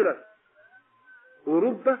نهيرات وبرك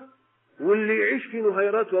اوروبا واللي يعيش في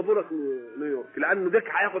نهيرات وبرك نيويورك، لانه ده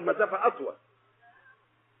هياخد مسافه اطول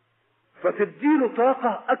فتديله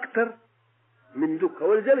طاقه اكثر من دكه.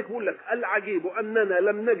 ولذلك بقول لك العجيب اننا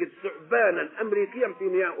لم نجد ثعبانا امريكيا في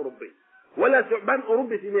مياه اوروبيه ولا ثعبان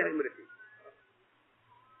اوروبي في مياه امريكيه.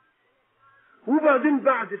 وبعدين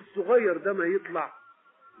بعد الصغير ده ما يطلع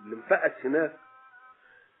اللي مفقس هناك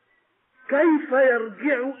كيف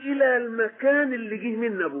يرجع الى المكان اللي جه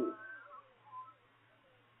من ابوه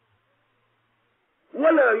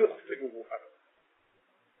ولا يخطئه ابدا،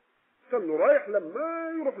 كانه رايح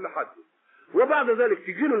لما يروح لحد وبعد ذلك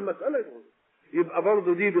تجي له المساله يقول. يبقى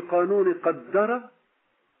برضه دي بقانون قدر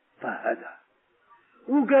فهدى.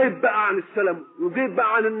 وجايب بقى عن السلم وجايب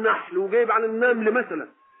بقى عن النحل وجايب عن النمل مثلا.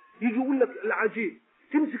 يجي يقول لك العجيب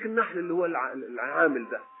تمسك النحل اللي هو العامل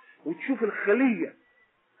ده وتشوف الخليه،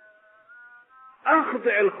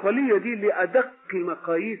 اخضع الخليه دي لادق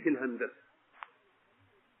مقاييس الهندسه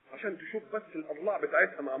عشان تشوف بس الاضلاع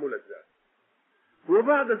بتاعتها معموله ازاي،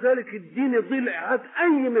 وبعد ذلك اديني ضلع هات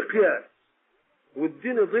اي مقياس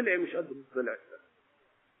واديني ضلع مش قد الضلع ده،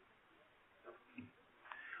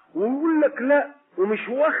 ويقول لك لا ومش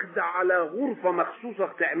واخده على غرفه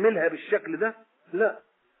مخصوصه تعملها بالشكل ده، لا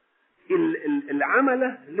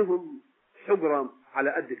العمله لهم حجره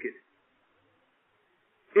على قد كده.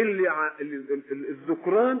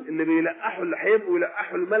 الذكران اللي بيلقحوا اللي هيبقوا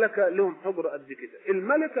يلقحوا الملكه لهم حجره قد كده،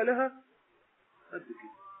 الملكه لها قد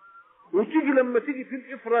كده. وتيجي لما تيجي في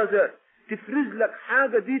الافرازات تفرز لك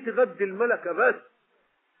حاجه دي تغذي الملكه بس.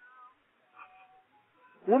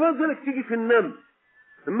 وبعد ذلك تيجي في النمل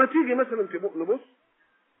لما تيجي مثلا نبص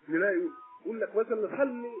نلاقي يقول لك مثلا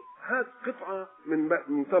خلي هات قطعه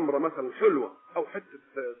من تمره مثلا حلوه او حته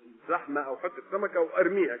لحمه او حته سمكه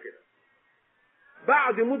وارميها كده،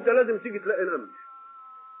 بعد مده لازم تيجي تلاقي نمل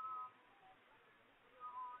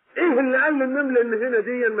ايه اللي قال للنمل ان هنا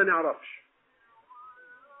دي ما نعرفش.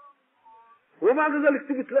 وبعد ذلك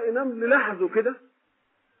تيجي تلاقي نمل لحظه كده،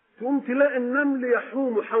 تقوم تلاقي النمل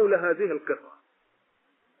يحوم حول هذه القطعة.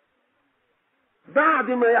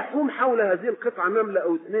 بعد ما يحوم حول هذه القطعة نملة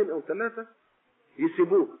او 2 أو 3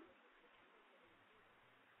 يسيبوها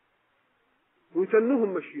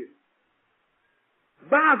ويتنوهم ماشيين.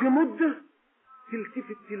 بعد مدة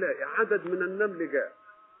تلتفت تلاقي عدد من النمل جاء.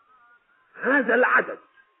 هذا العدد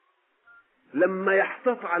لما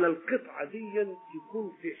يحتط على القطعة دي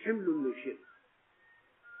يكون في حمل انه يشيلها.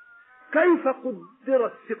 كيف قدر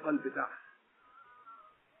الثقل بتاعها؟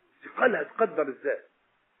 ثقلها تقدر ازاي؟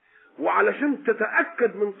 وعلشان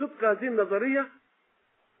تتأكد من صدق هذه النظرية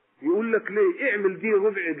يقول لك ليه؟ اعمل دي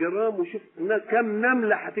ربع جرام وشوف كم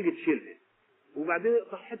نملة هتيجي تشيلها، وبعدين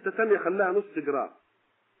اقطع حتة تانية خليها نص جرام،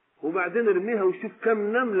 وبعدين ارميها وشوف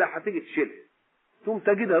كم نملة هتيجي تشيلها، ثم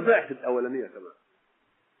تجدها ضعف الأولانية كمان.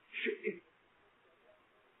 شيء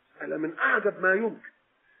ألا من أعجب ما يمكن.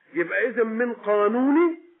 يبقى إذا من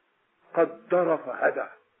قانون قدر فهدى،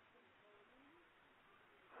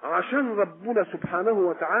 عشان ربنا سبحانه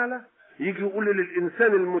وتعالى يجي يقول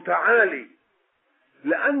للإنسان المتعالي،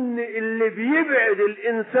 لأن اللي بيبعد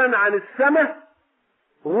الإنسان عن السماء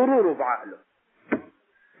غروره بعقله.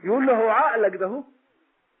 يقول له عقلك ده هو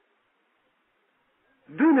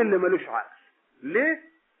دون اللي ملوش عقل. ليه؟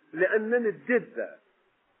 لأنني اديت ده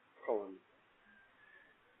قوانين.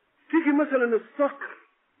 تيجي مثلا الصقر،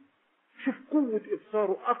 شوف قوة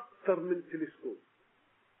إبصاره أكثر من تلسكوب.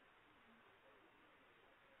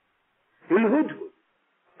 الهدهد،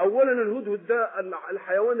 أولا الهدهد ده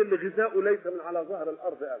الحيوان اللي غذاؤه ليس من على ظهر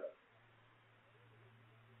الأرض أبدا،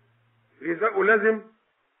 غذاؤه لازم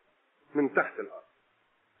من تحت الأرض.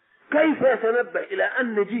 كيف يتنبه إلى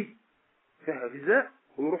أن دي فيها غذاء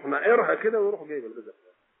ويروح نائرها كده ويروح جايب الغذاء؟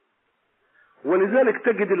 ولذلك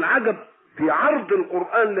تجد العجب في عرض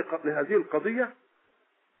القرآن لهذه القضية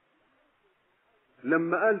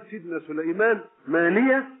لما قال سيدنا سليمان: ما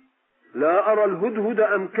لي لا أرى الهدهد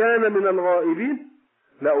أم كان من الغائبين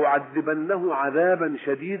لأعذبنه عذابا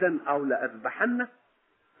شديدا أو لأذبحنه.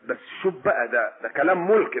 بس شوف بقى، ده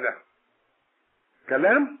كلام ملك، ده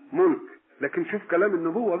كلام ملك. لكن شوف كلام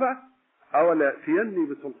النبوة بقى: أولا يأتيني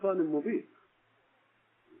بسلطان مبين.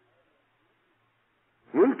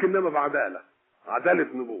 ملك إنما بعدالة،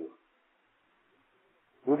 عدالة نبوة.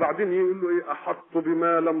 وبعدين يقول له ايه: احطت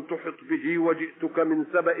بما لم تحط به وجئتك من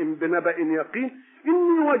سبأ بنبأ يقين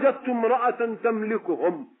اني وجدت امرأة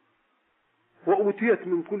تملكهم وأوتيت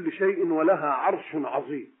من كل شيء ولها عرش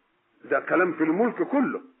عظيم. ده كلام في الملك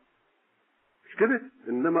كله، مش كده؟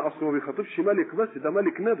 انما اصله ما بيخاطبش ملك بس، ده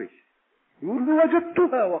ملك نبي. يقول له: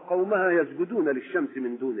 وجدتها وقومها يسجدون للشمس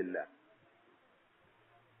من دون الله.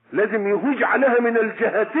 لازم يهوج عليها من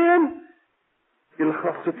الجهتين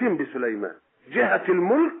الخاصتين بسليمان: جهة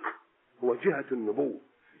الملك وجهة النبوة.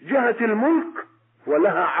 جهة الملك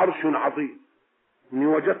ولها عرش عظيم، إني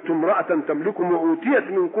وجدت امرأة تملكهم وأوتيت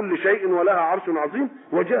من كل شيء ولها عرش عظيم.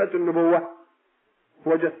 وجهة النبوة: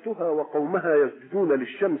 وجدتها وقومها يسجدون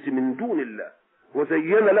للشمس من دون الله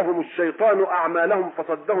وزين لهم الشيطان أعمالهم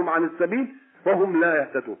فصدهم عن السبيل وهم لا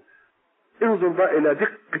يهتدون. انظر بقى إلى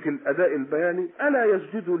دقة الأداء البياني: ألا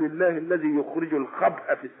يسجدوا لله الذي يخرج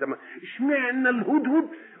الخبأ في السماء. اشمعنى الهدهد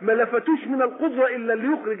ما لفتوش من القدرة إلا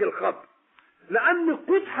اللي يخرج الخبأ؟ لأن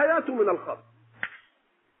قد حياته من الخبأ،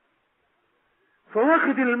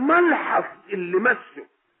 فواخد الملحظ اللي مسه.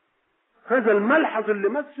 هذا الملحظ اللي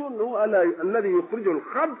مسه إنه هو الذي يخرج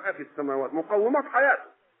الخبأ في السماوات، مقومات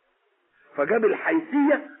حياته. فجاب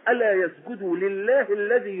الحيثية: ألا يسجدوا لله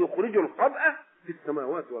الذي يخرج الخبأ في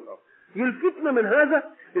السماوات والأرض. يلفتنا من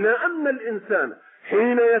هذا إلى أن الإنسان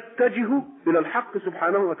حين يتجه إلى الحق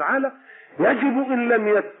سبحانه وتعالى يجب إن لم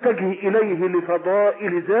يتجه إليه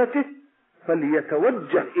لفضائل ذاته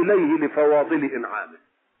فليتوجه إليه لفواضل إنعامه.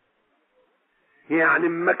 يعني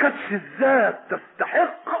ما كانتش الذات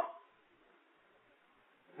تستحق،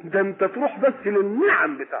 ده أنت تروح بس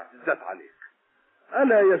للنعم بتاعت الذات عليك.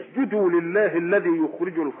 ألا يسجدوا لله الذي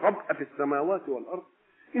يخرج الخبأ في السماوات والأرض.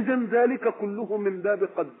 إذا ذلك كله من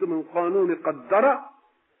باب من قانون قدر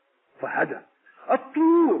فهدى.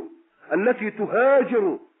 الطيور التي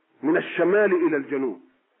تهاجر من الشمال إلى الجنوب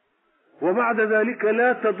وبعد ذلك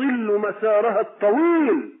لا تضل مسارها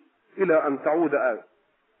الطويل إلى أن تعود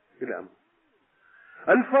إلى أمر.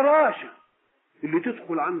 الفراشة اللي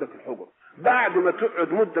تدخل عندك الحجر بعد ما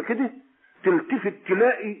تقعد مدة كده تلتفت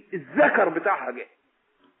تلاقي الذكر بتاعها جاي.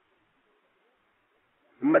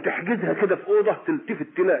 اما تحجزها كده في اوضه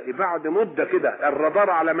تلتفت تلاقي بعد مده كده الرادار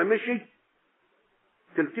على ما مشي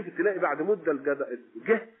تلتفت تلاقي بعد مده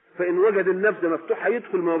جه، فان وجد النفذه مفتوحه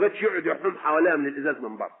يدخل، ما وجدش يقعد يحوم حواليها من الازاز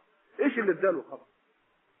من بره. ايش اللي اداله خبر؟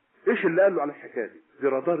 ايش اللي قال له على الحكايه دي؟ دي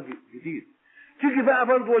رادار جديد. تيجي بقى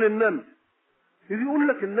برضه للنمل، يجي يقول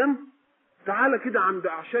لك النمل تعالى كده عند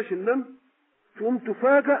اعشاش النمل، تقوم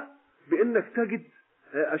تفاجأ بانك تجد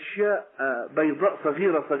اشياء بيضاء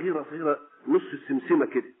صغيره صغيره صغيره نص السمسمه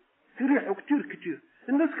كده، تريحوا كتير.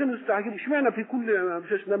 الناس كانوا يستعجبوا اشمعنى في كل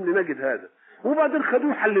اعشاش نمل نجد هذا، وبعدين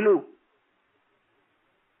خدوه حللوه،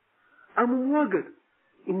 قاموا وجدوا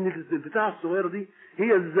ان البتاع الصغيره دي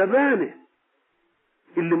هي الزبانه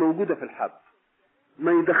اللي موجوده في الحب.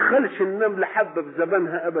 ما يدخلش النمل حبه في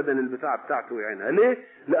زبانها ابدا البتاع بتاعته ويعينها. ليه؟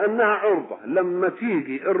 لانها عرضه لما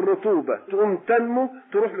تيجي الرطوبه تقوم تنمو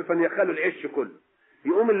تروح لفنيخاله العش كله،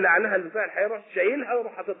 يقوم اللي عليها البتاع هيروح شايلها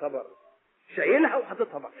ويروح حاططها بره، شايلها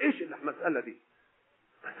وحاططها بره. ايش المساله دي؟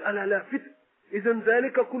 مساله لافته. اذا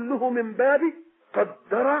ذلك كله من باب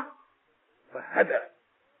قدر فهدى.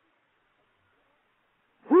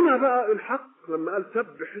 هنا بقى الحق لما قال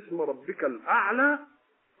سبح اسم ربك الأعلى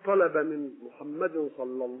طلب من محمد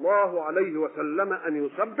صلى الله عليه وسلم أن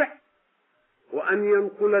يسبح، وأن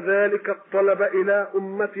ينقل ذلك الطلب إلى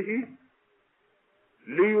أمته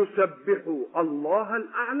ليسبحوا الله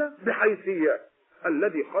الأعلى بحيثيات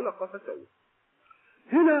الذي خلق فسوى.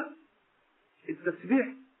 هنا التسبيح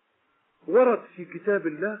ورد في كتاب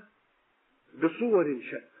الله بصور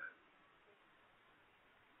شتى.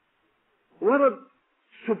 ورد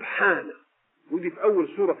سبحانه، ودي في أول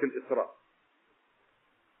سورة في الإسراء،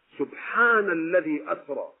 سبحان الذي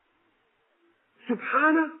أسرى.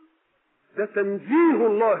 سبحانه ده تنزيه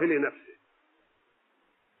الله لنفسه،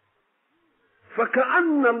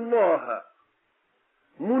 فكأن الله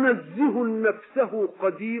منزه نفسه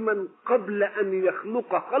قديما قبل أن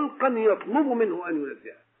يخلق خلقا يطلب منه أن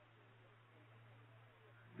ينزهه.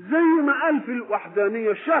 زي ما قال في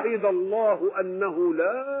الوحدانية شهد الله أنه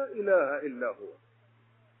لا إله إلا هو.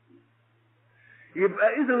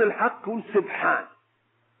 يبقى إذن الحق يقول سبحان،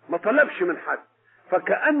 ما طلبش من حد،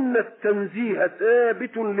 فكأن التنزيه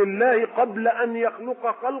ثابت لله قبل أن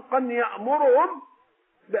يخلق خلقا يأمرهم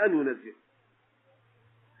بأن ينزه.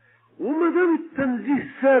 وما دام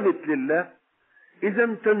التنزيه ثابت لله، إذا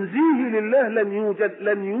تنزيه لله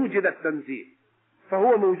لن يوجد التنزيه،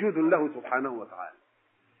 فهو موجود له سبحانه وتعالى.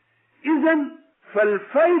 إذا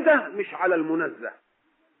فالفايدة مش على المنزه،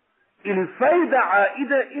 الفايدة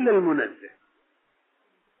عائدة إلى المنزه.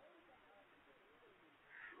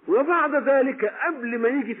 وبعد ذلك قبل ما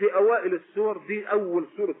يجي في أوائل السور دي، أول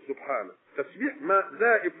سورة سبحانه، تسبيح ما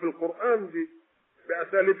ذائب في القرآن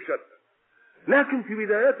بأساليب شتى، لكن في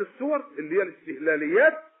بدايات السور اللي هي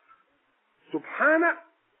الاستهلاليات سبحانه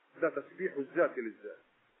ده تسبيح الذات للذات.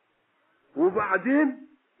 وبعدين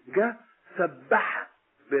جاء سبح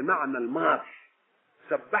بمعنى الماضي،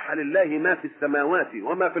 سبح لله ما في السماوات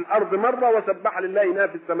وما في الأرض مرة، وسبح لله ما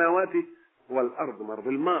في السماوات والأرض مرة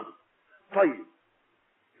بالماضي. طيب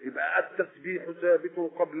يبقى التسبيح ثابت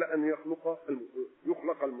قبل أن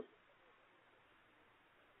يخلق المسبح،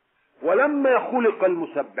 ولما خلق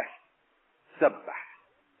المسبح سبح.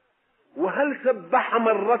 وهل سبح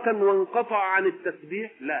مرة وانقطع عن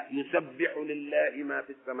التسبيح؟ لا، يسبح لله ما في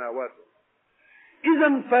السماوات.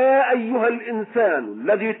 إذا فيا أيها الإنسان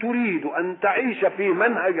الذي تريد أن تعيش في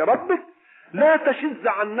منهج ربك لا تشذ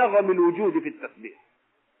عن نغم الوجود في التسبيح.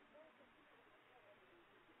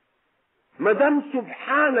 ما دام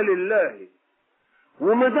سبحان لله،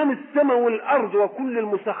 وما دام السماء والأرض وكل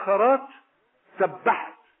المسخرات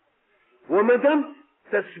سبحت، وما دام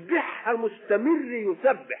تسبيحها مستمر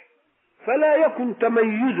يسبح، فلا يكن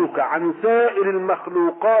تميزك عن سائر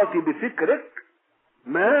المخلوقات بفكرك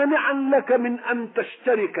مانعا لك من أن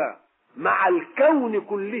تشترك مع الكون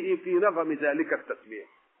كله في نغم ذلك التسبيح.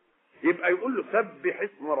 يبقى يقول له سبح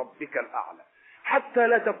اسم ربك الأعلى، حتى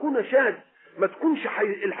لا تكون شاذ، ما تكونش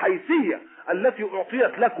الحيثية التي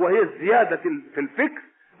أعطيت لك وهي الزيادة في الفكر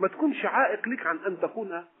ما تكونش عائق لك عن أن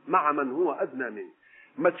تكون مع من هو أدنى منك.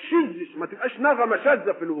 ما تشذش، ما تبقاش نغمة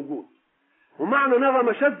شاذة في الوجود. ومعنى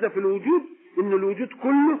نغمة شاذة في الوجود إن الوجود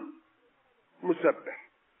كله مسبح.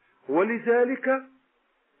 ولذلك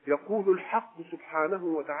يقول الحق سبحانه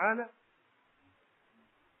وتعالى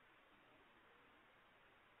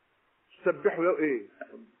سبحوا له ايه؟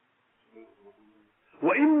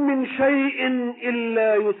 وإن من شيء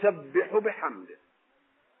إلا يسبح بحمده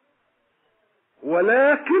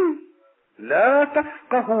ولكن لا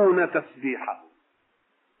تفقهون تسبيحه.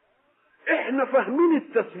 احنا فاهمين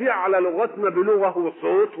التسبيح على لغتنا بلغة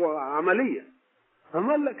وصوت وعملية.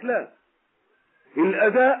 هم قال لك لا،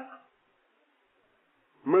 الأداء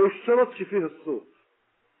ما يشترطش فيه الصوت،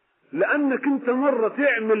 لأنك انت مرة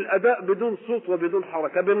تعمل أداء بدون صوت وبدون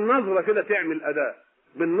حركة، بالنظرة كده تعمل أداء،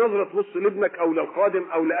 بالنظرة تبص لابنك أو للخادم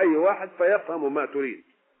أو لأي واحد فيفهم ما تريد.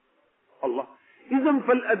 الله، إذا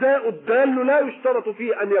فالأداء الدال لا يشترط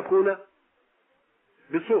فيه أن يكون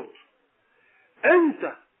بصوت.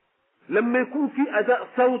 أنت لما يكون في أداء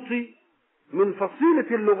صوتي من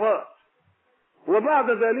فصيلة اللغات وبعد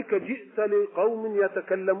ذلك جئت لقوم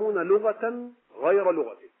يتكلمون لغة غير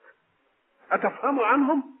لغتك، أتفهم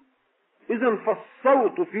عنهم؟ إذا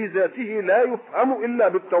فالصوت في ذاته لا يفهم إلا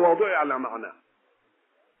بالتواضع على معناه.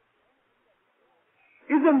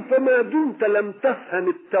 إذا فما دمت لم تفهم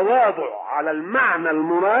التواضع على المعنى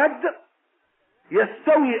المراد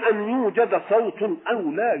يستوي أن يوجد صوت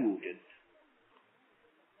أو لا يوجد.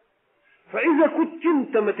 فإذا كنت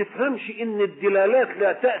أنت ما تفهمش إن الدلالات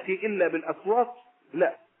لا تأتي إلا بالأصوات،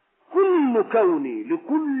 لا، كل كوني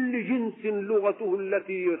لكل جنس لغته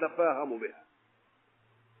التي يتفاهم بها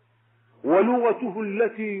ولغته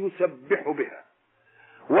التي يسبح بها،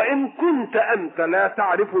 وإن كنت أنت لا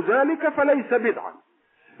تعرف ذلك فليس بدعا.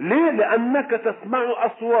 ليه؟ لأنك تسمع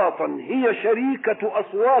أصواتا هي شريكة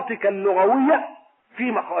أصواتك اللغوية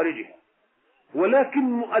في مخارجها، ولكن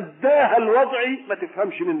مؤداها الوضعي ما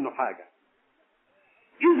تفهمش منه حاجة.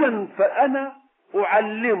 إذا فأنا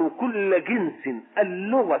أعلم كل جنس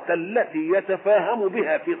اللغة التي يتفاهم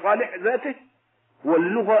بها في صالح ذاته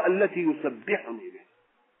واللغة التي يسبحني بها.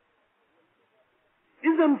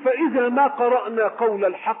 إذا فإذا ما قرأنا قول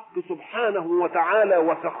الحق سبحانه وتعالى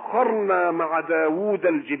وسخرنا مع داود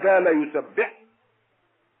الجبال يسبح،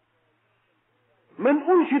 ما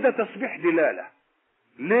نقولش ده تسبيح دلالة.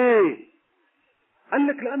 ليه؟ قال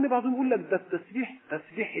لك لأن بعضهم يقول لك ده التسبيح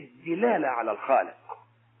تسبيح الدلالة على الخالق.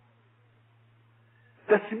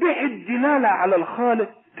 تسبيح الدلالة على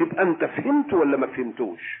الخالق تبقى أنت فهمت ولا ما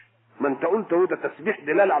فهمتوش؟ ما أنت قلت هو ده تسبيح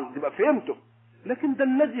دلالة على، تبقى فهمته. لكن ده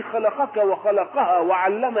الذي خلقك وخلقها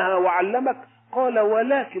وعلمها وعلمك، قال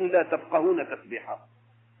ولكن لا تفقهون تسبيحها.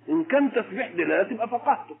 إن كان تسبيح دلالة تبقى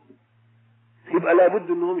فقهته، يبقى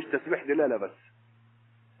لابد إنه مش تسبيح دلالة بس،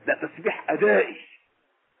 ده تسبيح أدائي.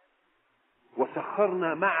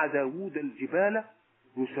 وسخرنا مع داود الجبال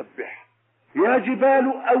يسبح، يا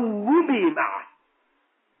جبال أوبي معه.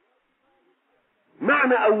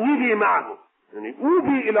 معنى أوبي معه يعني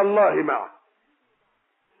أوبي إلى الله معه.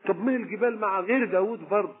 طب ما الجبال مع غير داود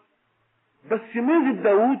برضه، بس ميزة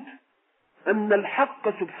داود أن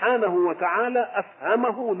الحق سبحانه وتعالى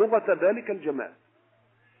أفهمه لغة ذلك الجمال،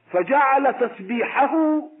 فجعل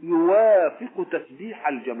تسبيحه يوافق تسبيح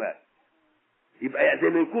الجمال. يبقى زي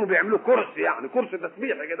ما يكونوا بيعملوا كرسي، يعني كرسي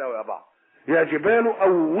تسبيح كده ويا بعض. يا جبال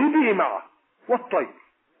أوبي معه والطير.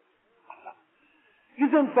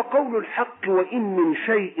 إذا فقول الحق وإن من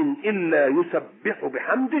شيء إلا يسبح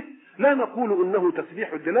بحمده لا نقول إنه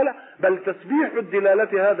تسبيح الدلالة، بل تسبيح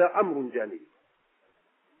الدلالة هذا أمر جانبي.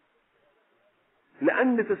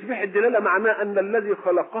 لأن تسبيح الدلالة معناه أن الذي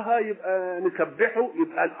خلقها يبقى نسبحه،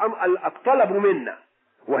 يبقى الطلب منا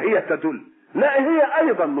وهي تدل. لا، هي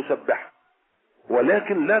أيضا مسبحة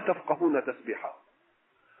ولكن لا تفقهون تسبيحها.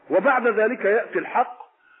 وبعد ذلك يأتي الحق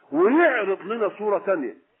ويعرض لنا صورة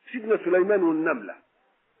ثانية، سيدنا سليمان والنملة.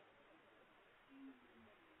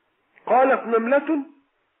 قالت نملة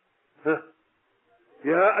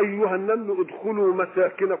يا أيها النمل ادخلوا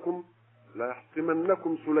مساكنكم لا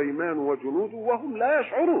يحطمنكم سليمان وجنوده وهم لا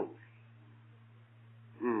يشعرون.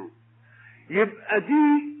 يبقى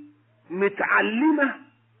دي متعلمة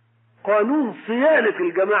قانون صيانة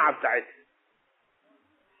الجماعة بتاعتها.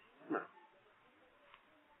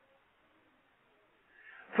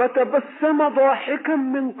 فتبسم ضاحكا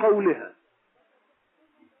من قولها.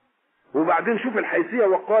 وبعدين شوف الحيثية،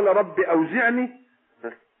 وقال رب أوزعني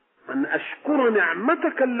أن أشكر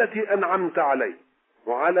نعمتك التي أنعمت علي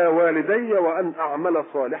وعلى والدي وأن أعمل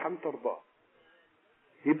صالحا ترضاه.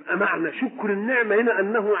 يبقى معنى شكر النعمة هنا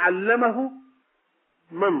أنه علمه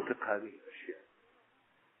منطق هذه الأشياء.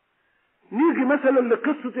 نيجي مثلا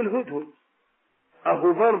لقصة الهدهد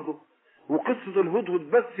أهو برضه، وقصة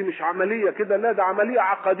الهدهد بس مش عملية كده، لا ده عملية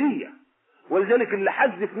عقدية. ولذلك اللي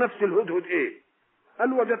حذف نفس الهدهد ايه؟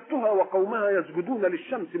 قال وجدتها وقومها يسجدون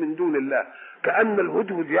للشمس من دون الله. كأن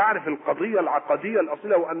الهدهد يعرف القضية العقدية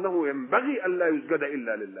الأصيلة وأنه ينبغي أن لا يسجد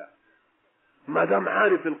إلا لله. ما دام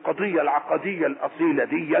عارف القضية العقدية الأصيلة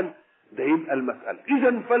ديا، ده يبقى المسألة.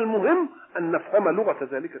 إذا فالمهم أن نفهم لغة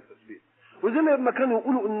ذلك التسبيح. وزي لما كانوا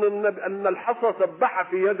يقولوا ان الحصى سبح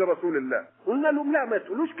في يد رسول الله، قلنا لهم لا، ما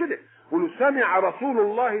تقولوش كده، قولوا سمع رسول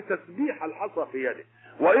الله تسبيح الحصى في يده،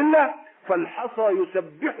 والا فالحصى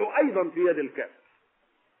يسبح ايضا في يد الكافر.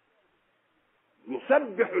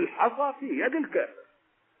 يسبح الحصى في يد الكافر.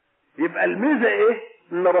 يبقى الميزه ايه؟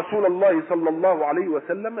 ان رسول الله صلى الله عليه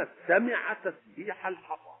وسلم سمع تسبيح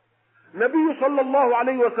الحصى. النبي صلى الله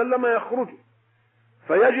عليه وسلم يخرج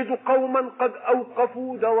فيجد قوما قد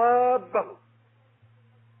أوقفوا دوابهم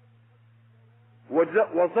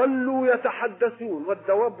وظلوا يتحدثون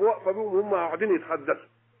والدواب واقفه بهم هم قاعدين يتحدثوا.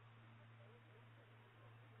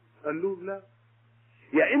 قال لهم لا،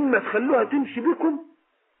 يا اما تخلوها تمشي بكم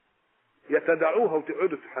يا تدعوها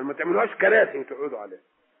وتقعدوا في حال، ما تعملوهاش كراسي وتقعدوا عليها.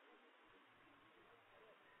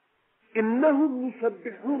 انهم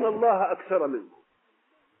يسبحون الله اكثر منكم،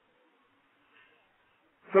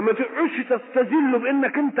 فما تقعدش تستذلوا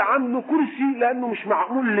بانك انت عامله كرسي، لانه مش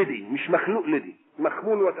معمول لدي، مش مخلوق لدي.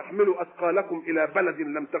 مخمول وتحملوا اثقالكم الى بلد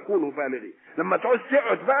لم تكونوا بالغين. لما تعوز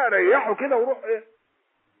تقعد بقى ريحوا كده وروح ايه،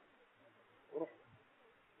 روح.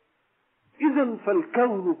 اذا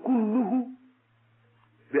فالكون كله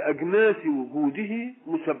باجناس وجوده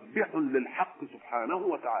مسبح للحق سبحانه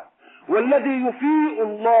وتعالى، والذي يفيء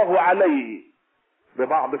الله عليه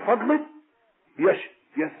ببعض فضله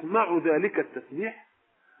يسمع ذلك التسبيح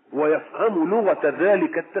ويفهم لغة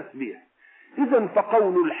ذلك التسبيح. إذن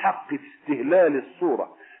فقول الحق في استهلال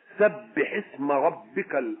السورة سبح اسم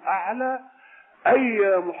ربك الأعلى، أي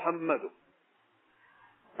يا محمد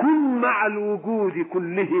كن مع الوجود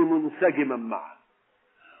كله منسجما معه،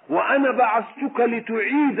 وأنا بعثتك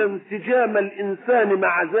لتعيد انسجام الإنسان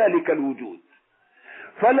مع ذلك الوجود.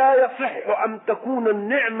 فلا يصح أن تكون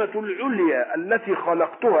النعمة العليا التي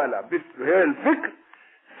خلقتها له هي الفكر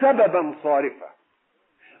سببا صارفا،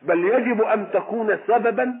 بل يجب أن تكون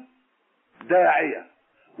سببا داعيا،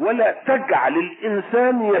 ولا تجعل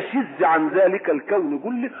الإنسان يشذ عن ذلك الكون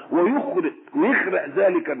كله ويخرق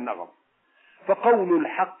ذلك النغم. فقول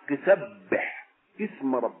الحق سبح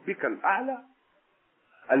اسم ربك الأعلى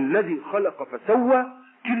الذي خلق فسوى،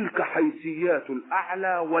 تلك حيثيات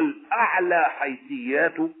الأعلى، والأعلى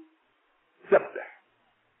حيثيات سبح.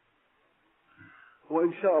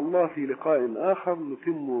 وإن شاء الله في لقاء آخر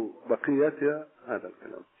نتم بقية هذا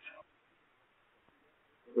الكلام.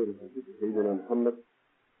 سيدنا محمد.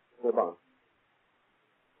 وبعد،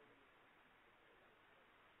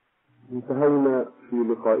 انتهينا في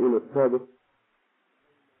لقائنا السابق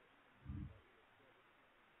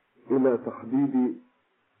إلى تحديد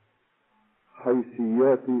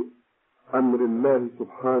حيثيات أمر الله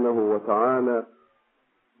سبحانه وتعالى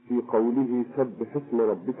في قوله سبح اسم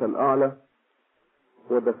ربك الأعلى،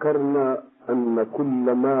 وذكرنا أن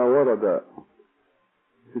كل ما ورد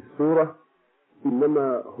في السورة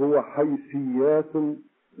إنما هو حيثيات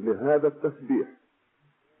لهذا التسبيح،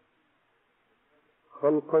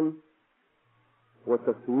 خلقا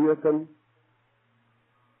وتسوية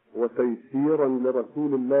وتيسيرا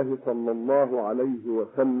لرسول الله صلى الله عليه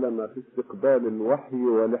وسلم في استقبال الوحي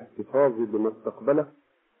والاحتفاظ بما استقبله.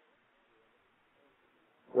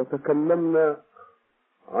 وتكلمنا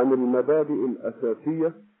عن المبادئ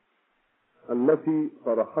الأساسية التي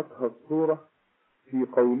طرحتها السورة في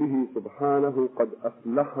قوله سبحانه قد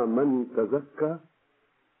أفلح من تزكى،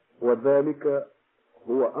 وذلك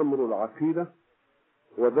هو أمر العقيدة،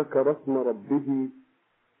 وذكر اسم ربه،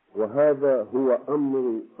 وهذا هو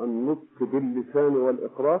أمر النطق باللسان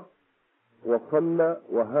والإقرار، وصلى،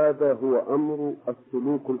 وهذا هو أمر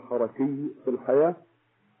السلوك الحركي في الحياة.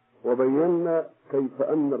 وبينا كيف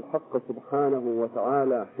أن الحق سبحانه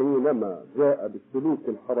وتعالى حينما جاء بالسلوك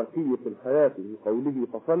الحركي في الحياة في قوله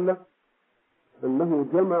فصلى أنه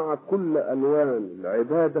جمع كل ألوان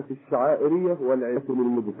العبادة الشعائرية والعبادة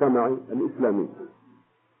للمجتمع الإسلامي.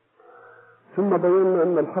 ثم بينا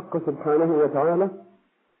أن الحق سبحانه وتعالى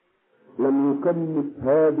لم يكلف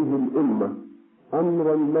هذه الأمة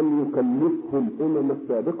أمرا لم يكلفه الأمم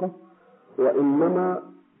السابقة،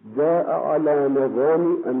 وإنما جاء على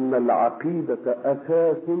نظام أن العقيدة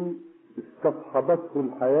أساس استصحبته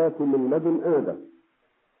الحياة من لدن آدم،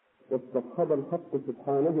 واستصحب الحق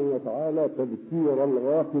سبحانه وتعالى تذكير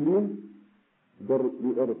الغافلين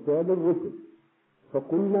بإرسال الرسل.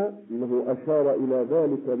 فقلنا إنه أشار إلى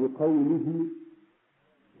ذلك بقوله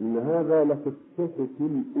إن هذا لفي الصحف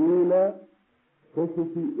الأولى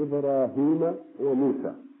صحف إبراهيم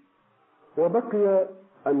وموسى. وبقي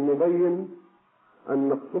أن نبين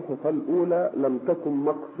أن الصحف الأولى لم تكن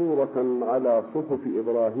مقصورة على صحف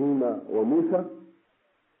إبراهيم وموسى،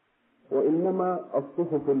 وإنما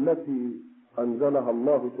الصحف التي أنزلها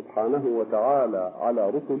الله سبحانه وتعالى على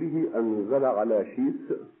رسله أنزل على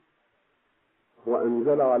شيس،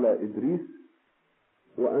 وأنزل على إدريس،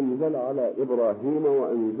 وأنزل على إبراهيم،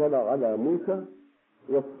 وأنزل على موسى.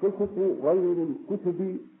 والصحف غير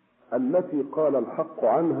الكتب التي قال الحق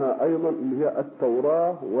عنها أيضا اللي هي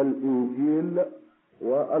التوراة والإنجيل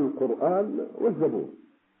والقرآن والزبور.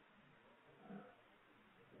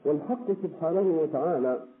 والحق سبحانه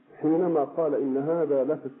وتعالى حينما قال إن هذا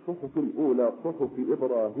لفي الصحف الأولى صحف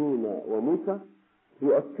إبراهيم وموسى،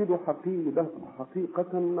 يؤكد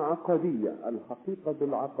حقيقة عقدية، الحقيقة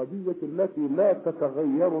العقدية التي لا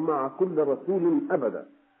تتغير مع كل رسول أبدا،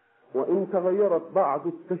 وإن تغيرت بعض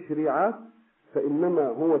التشريعات فإنما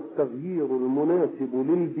هو التغيير المناسب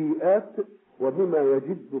للبيئات وبما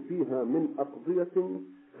يجد فيها من أقضية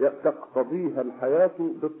تقتضيها الحياة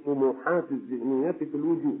بالطموحات الذهنية في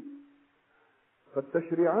الوجود.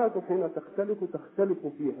 فالتشريعات حين تختلف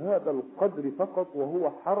في هذا القدر فقط، وهو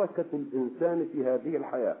حركة الإنسان في هذه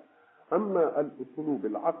الحياة. أما الأسلوب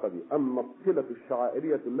العقدي، أما الصلة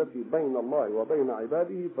الشعائرية التي بين الله وبين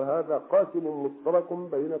عباده، فهذا قاسم مشترك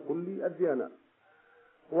بين كل الديانات.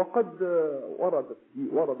 وقد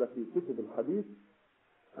ورد في كتب الحديث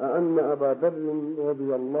أن أبا ذر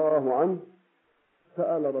رضي الله عنه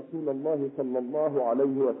سأل رسول الله صلى الله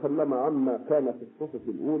عليه وسلم عما كان في الصحف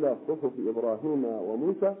الأولى، صحف إبراهيم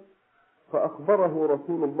وموسى، فأخبره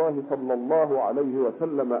رسول الله صلى الله عليه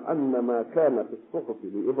وسلم أن ما كان في الصحف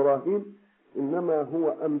لإبراهيم إنما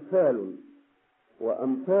هو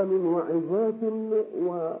وأمثال وعظات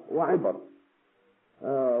وعبر،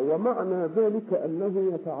 ومعنى ذلك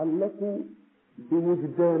أنه يتعلق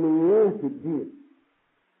بوجدانيات الدين،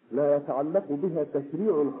 لا يتعلق بها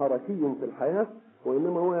تشريع حركي في الحياة،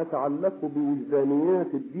 وإنما هو يتعلق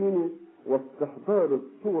بوجدانيات الدين واستحضار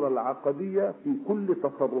الصورة العقدية في كل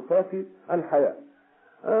تصرفات الحياة.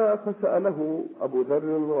 فسأله أبو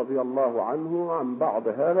ذر رضي الله عنه عن بعض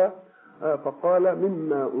هذا، فقال: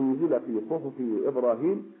 مما أنزل في صحف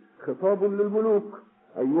إبراهيم خطاب للملوك: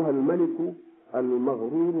 أيها الملك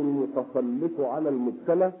المغرور المتسلط على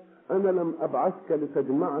المبتلى، أنا لم أبعثك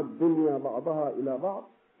لتجمع الدنيا بعضها إلى بعض،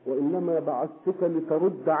 وإنما بعثتك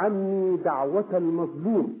لترد عني دعوة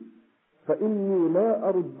المظلوم، فإني لا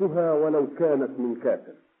أردها ولو كانت من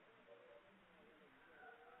كافر.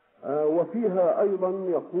 وفيها أيضا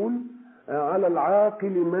يقول: على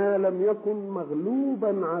العاقل ما لم يكن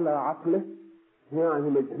مغلوبا على عقله، يعني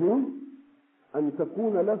مجنون، أن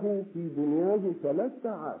تكون له في دنياه 3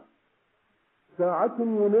 ساعات: ساعة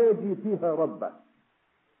يناجي فيها ربه،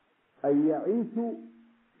 أي يعيش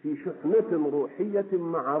في شحنة روحية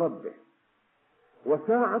مع ربه،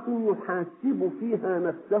 وساعة يحاسب فيها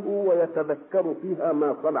نفسه ويتذكر فيها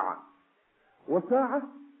ما صنع، وساعة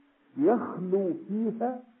يخلو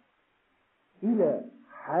فيها إلى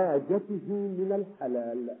حاجته من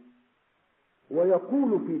الحلال،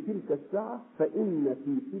 ويقول في تلك الساعة: فإن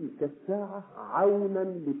في تلك الساعة عونا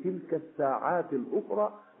لتلك الساعات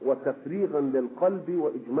الأخرى وتفريغا للقلب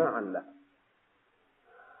وإجماعا له.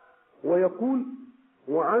 ويقول: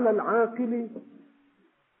 وعلى العاقل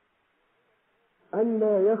أن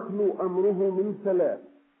لا يخلو أمره من 3: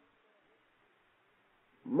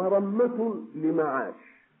 مرمة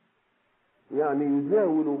لمعاش، يعني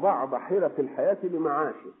يزاول بعض حرف الحياة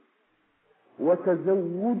لمعاشه،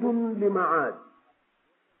 وتزود لمعاد،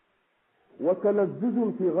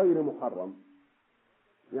 وتلذذ في غير محرم.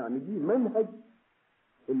 يعني دي منهج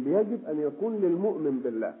اللي يجب أن يكون للمؤمن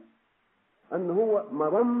بالله، أن هو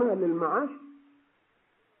مرمة للمعاش،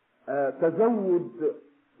 تزود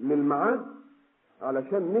للمعاد،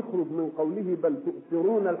 علشان نخرج من قوله بل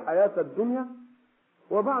تؤثرون الحياة الدنيا،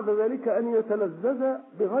 وبعد ذلك أن يتلذذ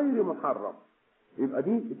بغير محرم. يبقى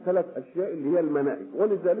دي 3 أشياء اللي هي المناهج.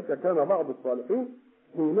 ولذلك كان بعض الصالحين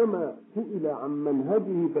حينما سئل عن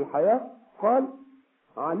منهجه في الحياة قال: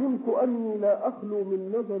 علمت أني لا أخلو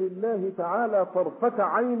من نظر الله تعالى طرفة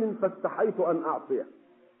عين فاستحيت أن أعصيه.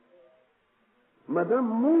 ما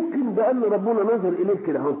دام ممكن بأن ربنا نظر إليه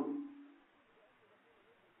كده اهو،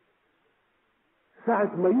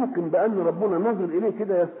 ساعة ما يمكن بأن ربنا نظر إليه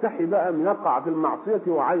كده يستحي بقى أن يقع في المعصية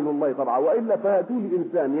وعين الله طبعا، وإلا فهاتوا لي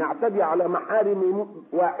إنسان يعتدي على محارم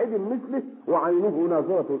واحد مثله وعينه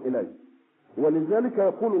ناظرة إليه. ولذلك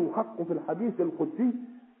يقول الحق في الحديث القدسي: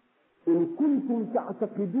 إن كنتم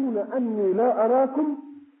تعتقدون أني لا أراكم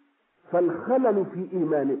فالخلل في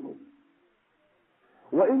إيمانكم،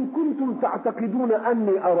 وإن كنتم تعتقدون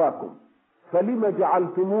أني أراكم فلم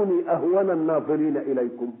جعلتموني أهون الناظرين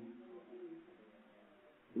إليكم.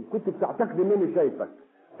 إن كنت بتعتقد أنني شايفك،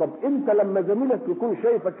 طب أنت لما زميلك يكون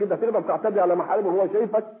شايفك كده تقدر تعتدي على محارمه وهو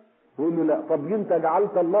شايفك؟ يقول له لا. طب أنت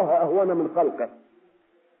جعلت الله أهون من خلقه.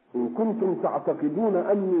 إن كنتم تعتقدون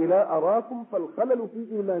أني لا أراكم فالخلل في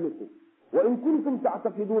إيمانكم، وإن كنتم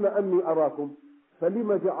تعتقدون أني أراكم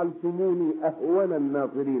فلم جعلتموني أهون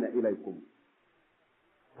الناظرين إليكم.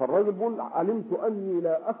 فالرجل يقول: علمت أني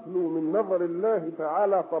لا أخلو من نظر الله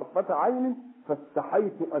تعالى طرفة عين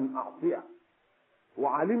فاستحيت أن أعصيه،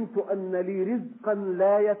 وعلمت أن لي رزقا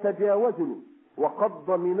لا يتجاوزني وقد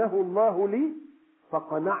ضمنه الله لي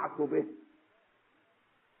فقنعت به،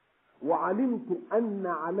 وعلمت أن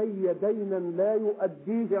علي دينا لا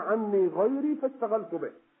يؤديه عني غيري فاشتغلت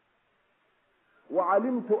به،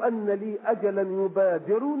 وعلمت أن لي أجلا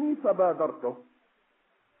يبادرني فبادرته.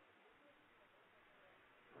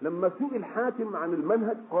 لما سئل حاتم عن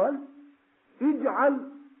المنهج قال: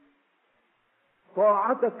 اجعل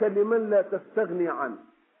طاعتك لمن لا تستغني عنه،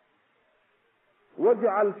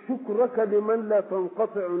 واجعل شكرك لمن لا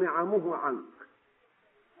تنقطع نعمه عنك،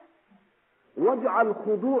 واجعل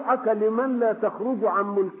خضوعك لمن لا تخرج عن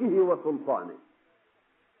ملكه وسلطانه.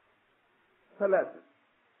 3.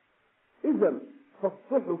 إذا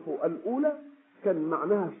فالصحف الأولى كان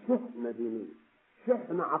معناها شحنة دينية،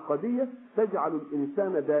 شحنة عقدية تجعل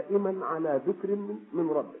الإنسان دائما على ذكر من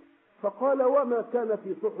ربه. فقال: وما كان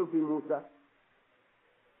في صحف موسى؟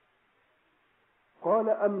 قال: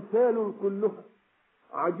 أمثال كلها،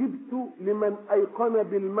 عجبت لمن أيقن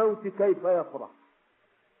بالموت كيف يفرح،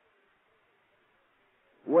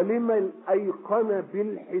 ولمن أيقن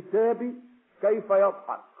بالحساب كيف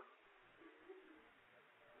يضحك،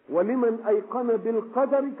 ولمن أيقن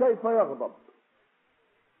بالقدر كيف يغضب.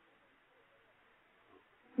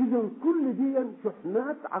 إذا كل دي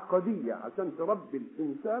شحنات عقدية عشان تربي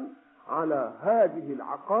الإنسان على هذه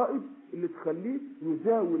العقائد اللي تخليه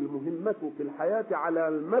يزاول مهمته في الحياة على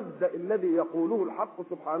المبدأ الذي يقوله الحق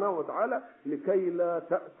سبحانه وتعالى: لكي لا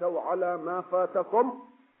تأسوا على ما فاتكم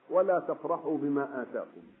ولا تفرحوا بما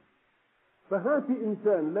آتاكم. فهات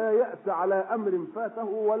إنسان لا يأس على أمر فاته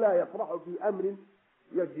ولا يفرح في أمر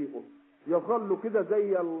يجيئه، يظل كده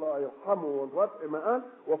زي الله يرحمه والرفع ما قال: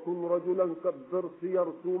 وكن رجلا كالضرس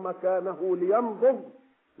يرسو مكانه لينظر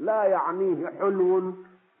لا يعنيه حلو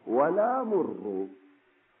ولا مر.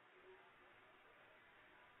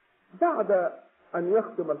 بعد أن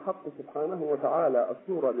يختم الحق سبحانه وتعالى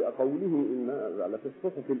السورة بقوله: إن في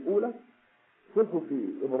الصحف الأولى صحف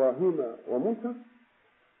إبراهيم وموسى،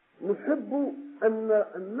 نحب أن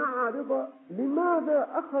نعرض لماذا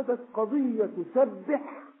أخذت قضية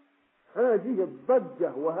سبح هذه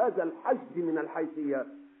الضجة وهذا الحشد من الحيثيات.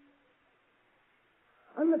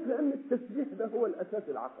 قال لك: لأن التسبيح ده هو الأساس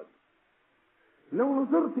العقدي. لو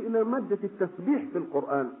نظرت إلى مادة التسبيح في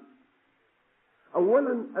القرآن،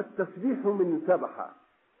 أولا التسبيح من سبح،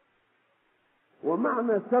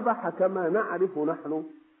 ومعنى سبح كما نعرف نحن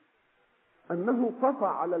أنه طفى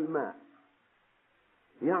على الماء،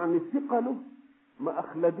 يعني ثقله ما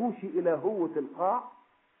أخلدوش إلى هوة القاع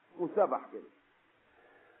وسبح كده.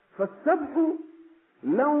 فالسبح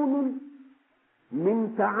لون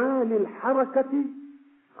من تعالي الحركة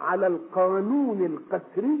على القانون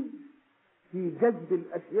القسري في جذب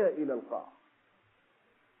الأشياء إلى القاع.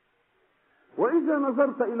 وإذا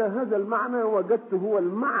نظرت إلى هذا المعنى وجدت هو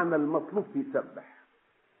المعنى المطلوب في سبح.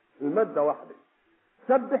 المادة واحدة،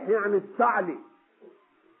 سبح يعني استعلي،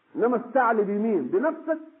 إنما استعلي بمين؟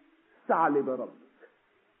 بنفسك، استعلي بربك.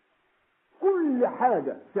 كل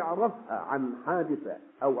حاجة تعرفها عن حادثة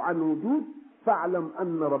أو عن وجود فاعلم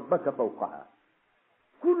أن ربك فوقها.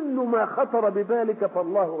 كل ما خطر ببالك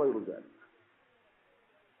فالله غير ذلك.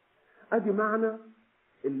 أدي معنى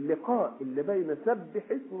اللقاء اللي بين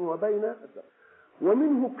سبح اسم وبين.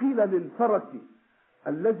 ومنه قيل للفرس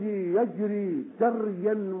الذي يجري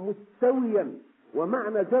جريا مستويا،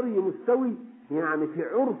 ومعنى جري مستوي يعني في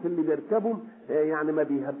عرف اللي بيركبهم يعني ما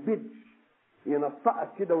بيهبدش، ينطقك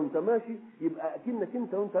كده وانت ماشي، يبقى اكنك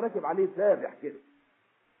انت وانت راكب عليه سابح كده.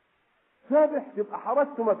 سابح تبقى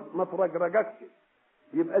حركته ما ترجرجكش،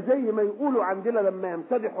 يبقى زي ما يقولوا عندنا لما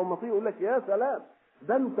يمتدحوا مطيع يقول لك: يا سلام،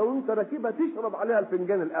 ده انت وانت راكبها تشرب عليها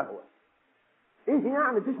الفنجان القهوه. ايه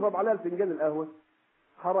يعني تشرب عليها الفنجان القهوه؟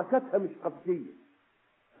 حركتها مش قفزيه،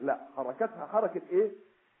 لا، حركتها حركه ايه؟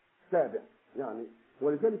 سابح يعني.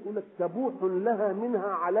 ولذلك يقول لك: سبوح لها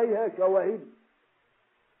منها عليها شواهد،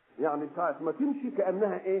 يعني ساعة ما تمشي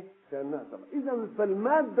كأنها ايه؟ كأنها سبح. اذا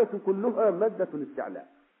فالمادة كلها مادة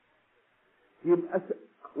الاستعلاء. يبقى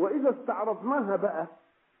واذا استعرضناها بقى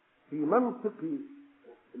في منطق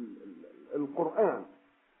القرآن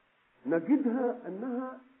نجدها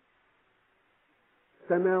انها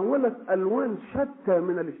تناولت الوان شتى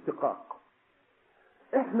من الاشتقاق.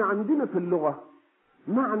 احنا عندنا في اللغة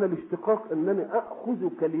معنى الاشتقاق انني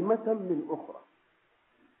اخذ كلمة من اخرى،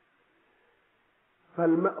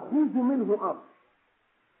 فالمأخوذ منه اصل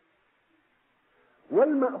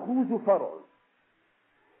والمأخوذ فرع،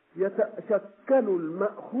 يتشكل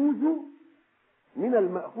المأخوذ من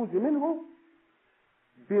المأخوذ منه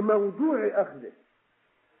بموضوع اخذه.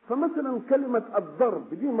 فمثلا كلمة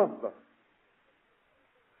الضرب دي مصدر،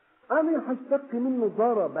 انا هشتق منه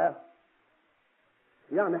ضرب،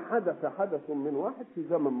 يعني حدث من واحد في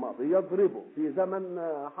زمن ماضي، يضربه في زمن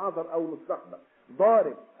حاضر او مستقبل،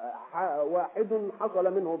 ضارب واحد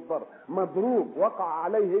حصل منه الضرب، مضروب وقع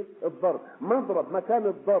عليه الضرب، مضرب مكان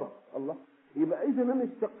الضرب. الله، يبقى اذا انا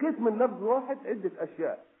اشتقيت من لفظ واحد عده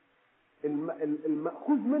اشياء.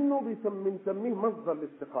 المأخوذ منه بنسميه مصدر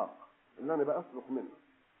الاشتقاق اللي انا بأصرخ منه.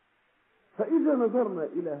 فاذا نظرنا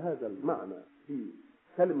الى هذا المعنى في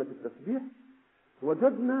كلمة التسبيح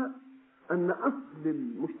وجدنا ان اصل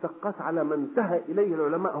المشتقات على ما انتهى اليه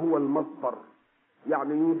العلماء هو المصدر،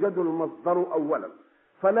 يعني يوجد المصدر اولا،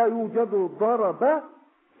 فلا يوجد ضرب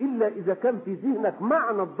الا اذا كان في ذهنك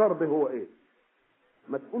معنى الضرب هو ايه.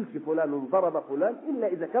 ما تقولش فلان ضرب فلان الا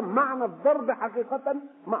اذا كان معنى الضرب حقيقة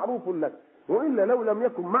معروف لك، والا لو لم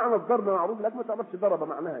يكن معنى الضرب معروف لك ما تعرفش ضرب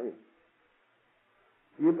معناها ايه.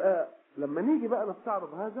 يبقى لما نيجي بقى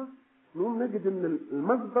نستعرض هذا نقوم نجد ان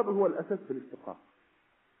المصدر هو الاساس في الاشتقاق.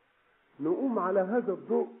 نقوم على هذا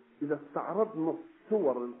الضوء اذا استعرضنا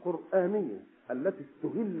الصور القرآنية التي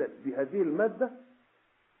استهلت بهذه المادة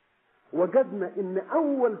وجدنا ان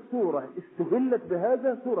اول سورة استهلت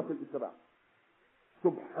بهذا سورة الإسراء.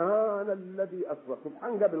 سبحان الذي أسرى،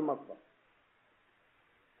 سبحان جاب المصدر.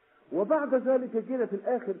 وبعد ذلك جينا في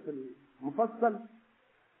الآخر في المفصل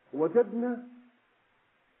وجدنا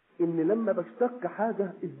ان لما بشتق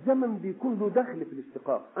حاجة الزمن بيكون له دخل في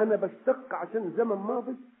الاشتقاق. انا بشتق عشان زمن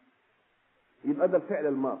ماضي يبقى ده الفعل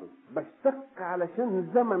الماضي، بشتق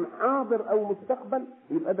علشان زمن حاضر او مستقبل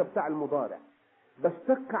يبقى ده بتاع المضارع،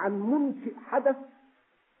 بشتق عن منشئ حدث،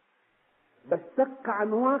 بشتق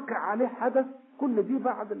عن واقع عليه حدث، كل دي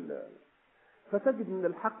بعد فتجد ان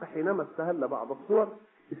الحق حينما استهل بعض الصور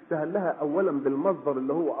استهلها اولا بالمصدر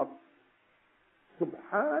اللي هو اصل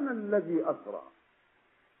سبحان الذي اسرى.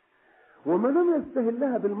 وما لم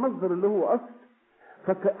يستهلها بالمصدر اللي هو اصل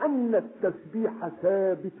فكأن التسبيح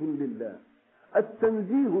ثابت لله،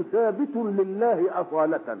 التنزيه ثابت لله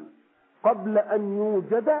أصالة قبل أن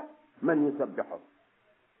يوجد من يسبحه.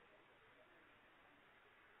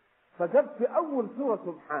 فجاب في أول سورة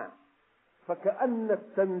سبحان فكأن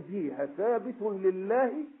التنزيه ثابت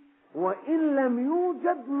لله وإن لم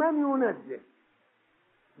يوجد من ينزه،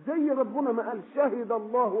 زي ربنا ما قال شهد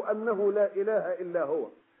الله أنه لا إله إلا هو،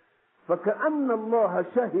 فكأن الله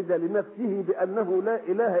شهد لنفسه بأنه لا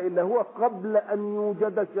إله إلا هو قبل أن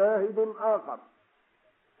يوجد شاهد آخر،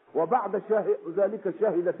 وبعد ذلك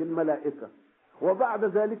شهدت الملائكة، وبعد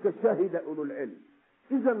ذلك شهد أولو العلم.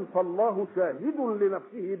 إذن فالله شاهد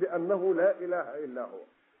لنفسه بأنه لا إله إلا هو.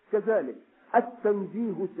 كذلك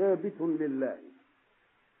التنزيه ثابت لله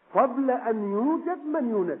قبل أن يوجد من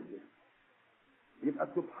ينزه، يبقى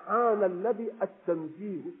سبحان الذي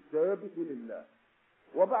التنزيه الثابت لله،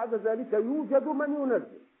 وبعد ذلك يوجد من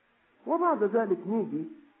ينزل. وبعد ذلك نيجي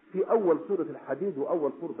في أول سورة الحديد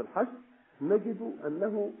وأول سورة الحشر نجد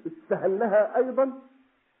أنه استهلها أيضا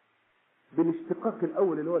بالاشتقاق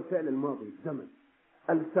الأول اللي هو الفعل الماضي الزمن.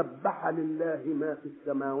 سبح لله ما في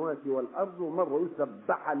السماوات والأرض، ومرة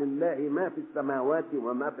سبح لله ما في السماوات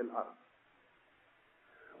وما في الأرض.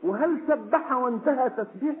 وهل سبح وانتهى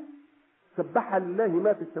تسبيح؟ سبح لله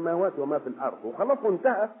ما في السماوات وما في الأرض وخلاص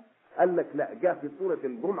وانتهى؟ قال لك لا، جاء في سورة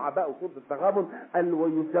الجمعة بقى وسورة التغابن قال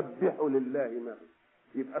ويسبح لله ما،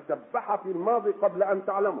 يبقى سبح في الماضي قبل أن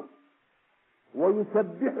تعلمه،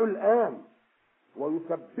 ويسبح الآن،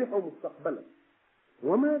 ويسبح مستقبلا.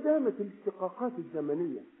 وما دامت الاشتقاقات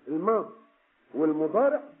الزمنية الماضي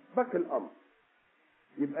والمضارع بقي الأمر.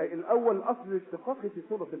 يبقى الأول أصل الاشتقاق في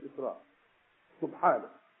سورة الإسراء سبحانه،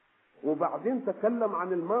 وبعدين تكلم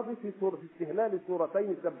عن الماضي في سورة استهلال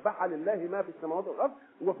سورتين سبح لله ما في السماوات والأرض،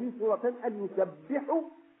 وفي سورتين أن يسبحوا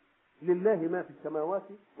لله ما في السماوات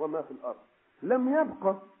وما في الأرض. لم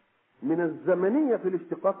يبقى من الزمنية في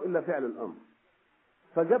الاشتقاق إلا فعل الأمر،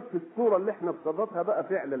 فجاب في السورة اللي احنا بصددها بقى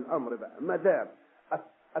فعل الأمر بقى، ما دام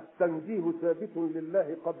التنزيه ثابت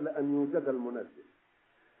لله قبل أن يوجد المنزه،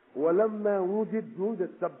 ولما وجد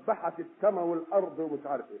سبحت السماء والارض ومش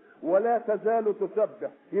عارف ايه، ولا تزال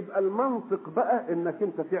تسبح. يبقى المنطق بقى انك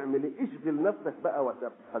انت تعمل ايه؟ اشغل نفسك بقى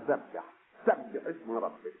وسبح، سبح اسم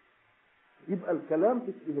ربك. يبقى الكلام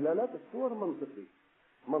في استهلالات الصور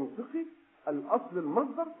منطقي. الاصل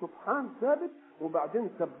المصدر سبحان ثابت، وبعدين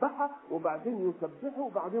سبحه، وبعدين يسبحه،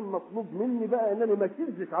 وبعدين مطلوب مني بقى ان انا ما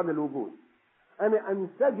اشذش عن الوجود، انا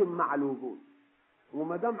انسجم مع الوجود.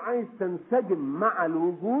 وما دام عايز تنسجم مع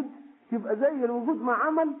الوجود تبقى زي الوجود ما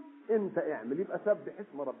عمل انت اعمل، يبقى سبح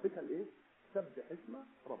اسم ربك الايه؟ سبح اسم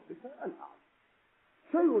ربك الاعلى.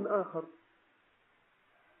 شيء اخر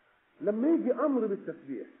لما يجي امر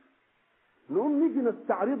بالتسبيح نقوم نيجي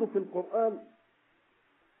نستعرضه في القرآن،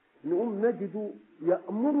 نقوم نجد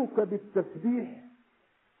يأمرك بالتسبيح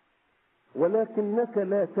ولكنك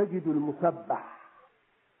لا تجد المسبح.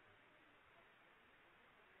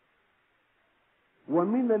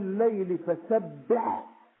 ومن الليل فسبح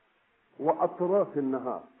وأطراف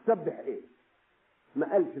النهار. سبح إيه؟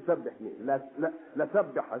 ما قالش سبح مين. لا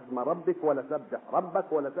سبح اسم ربك ولا سبح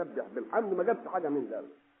ربك ولا سبح بالحمد، ما جابش حاجة من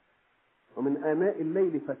ذلك. ومن آناء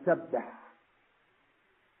الليل فسبح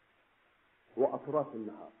وأطراف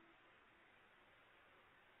النهار.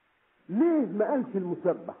 ليه ما قالش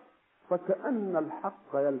المسبح؟ فكأن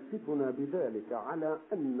الحق يلفتنا بذلك على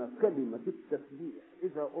أن كلمة التسبيح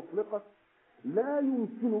إذا أطلقت لا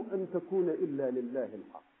يمكن أن تكون إلا لله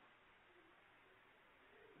الحق،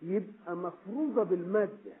 يبقى مفروضة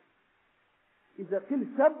بالمادة. إذا قيل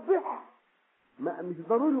سبح مش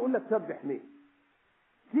ضروري يقول لك سبح مين.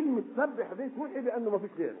 كلمة سبح دي توحي بأنه ما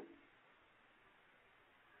فيش غيره.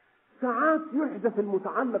 ساعات يحدث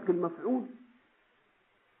المتعلق المفعول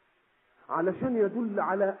علشان يدل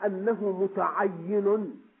على أنه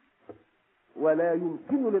متعين ولا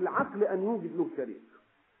يمكن للعقل أن يوجد له شريك.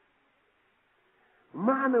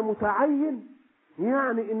 معنى متعين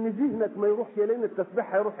يعني ان ذهنك ما يروحش لان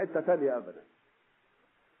التسبيح هيروح حته ثانيه ابدا.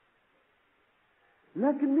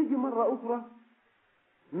 لكن نيجي مره اخرى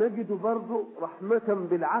نجد برضه رحمه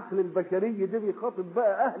بالعقل البشري ده بيخاطب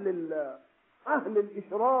بقى اهل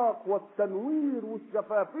الاشراق والتنوير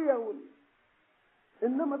والشفافيه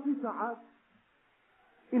انما في ساعات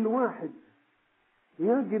الواحد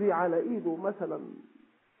يجري على ايده مثلا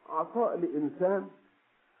عطاء لانسان،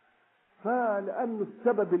 فلأنه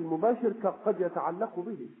السبب المباشر قد يتعلق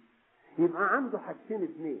به، يبقى عنده حاجتين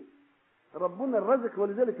اثنين. ربنا الرزق،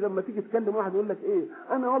 ولذلك لما تيجي تكلم واحد يقول لك ايه،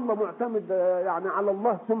 انا والله معتمد يعني على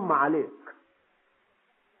الله ثم عليك.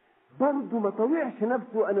 برضه ما طوعش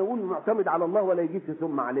نفسه انا اقول معتمد على الله ولا يجيش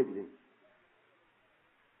ثم عليك دي.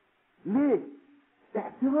 ليه؟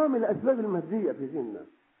 احترام الاسباب الماديه في ذهننا.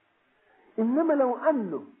 انما لو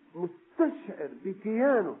انه مستشعر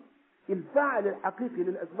بكيانه الفاعل الحقيقي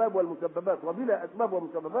للاسباب والمسببات وبلا اسباب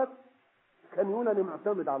ومسببات كان يقول انا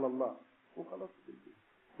معتمد على الله وخلاص.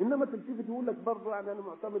 انما تلتفت يقول لك برضه يعني انا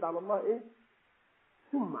معتمد على الله ايه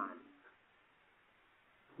ثم عليك.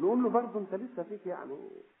 نقول له برضه انت لسه فيك يعني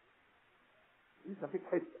لسه فيك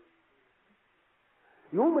حته.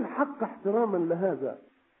 يوم الحق احتراما لهذا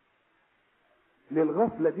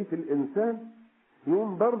للغفله دي في الانسان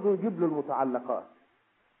يوم برضه يجيب له المتعلقات،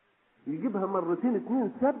 يجيبها مرتين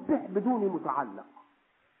اتنين سبح بدون متعلق،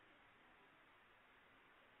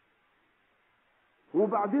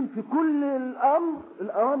 وبعدين في كل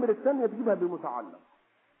الأوامر الثانية تجيبها بمتعلق.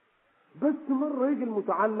 بس مرة يجي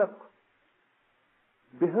المتعلق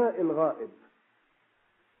بهاء الغائب،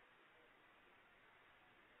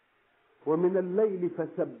 ومن الليل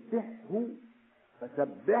فسبحه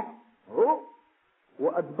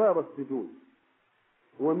وأدبار السجود،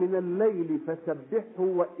 ومن الليل فسبحه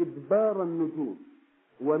وإدبار النجوم،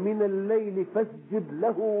 ومن الليل فاسجد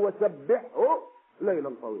له وسبحه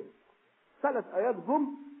ليلا طويلا. 3 آيات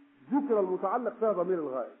ذكر المتعلق فيها ضمير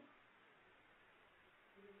الغائب.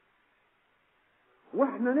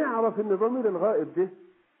 واحنا نعرف ان ضمير الغائب ده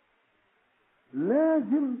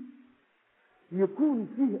لازم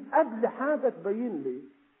يكون فيه قبل حاجة تبين لي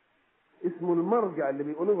اسمه المرجع اللي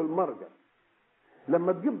بيقولوه المرجع.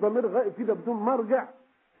 لما تجيب ضمير غائب كده بدون مرجع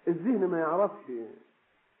الذهن ما يعرفش.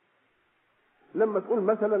 لما تقول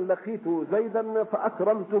مثلا لقيت زيدا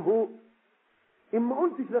فأكرمته، إما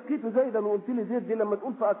قلتش لقيت زيدا وقلت لي زيد دي لما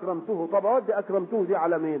تقول فأكرمته، طب أودي أكرمته دي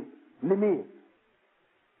على مين؟ لمين؟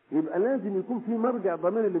 يبقى لازم يكون في مرجع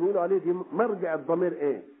الضمير اللي بيقولوا عليه دي مرجع الضمير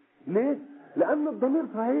إيه؟ ليه؟ لأن الضمير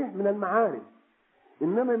صحيح من المعارف،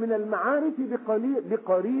 إنما من المعارف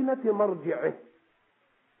بقرينة مرجعه.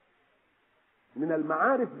 من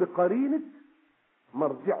المعارف بقرينة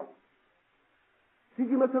مرجعه.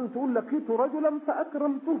 تيجي مثلا تقول لقيت رجلا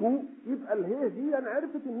فأكرمته، يبقى الهي دي أنا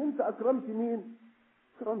عرفت إن أنت أكرمت مين؟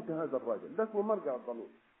 أكرمت هذا الرجل، ده اسمه مرجع الضمير.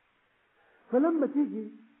 فلما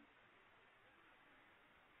تيجي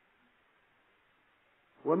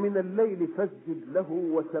ومن الليل فاسجد له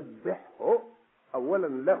وسبحه، أولا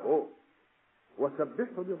له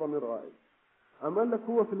وسبحه دي ضمير غائب. أما قال لك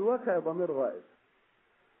هو في الواقع ضمير غائب،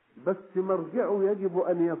 بس مرجعه يجب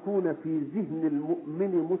أن يكون في ذهن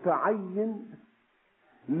المؤمن متعين.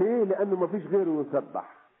 ليه؟ لأنه ما فيش غيره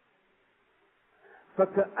يسبح،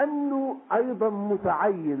 فكأنه أيضا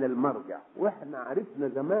متعين المرجع. وإحنا عرفنا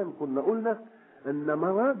زمان كنا قلنا أن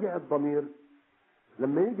مراجع الضمير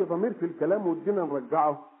لما يجي ضمير في الكلام ودينا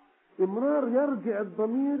نرجعه، إمرار يرجع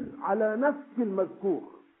الضمير على نفس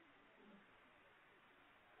المذكور،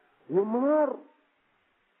 وإمرار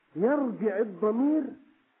يرجع الضمير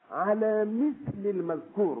على مثل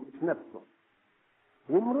المذكور مش نفسه،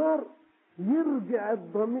 ومرار يرجع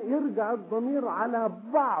الضمير على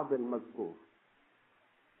بعض المذكور.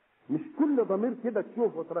 مش كل ضمير كده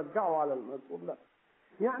تشوفه وترجعه على المذكور، لا.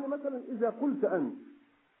 يعني مثلا إذا قلت أنت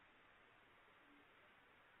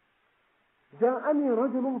جاءني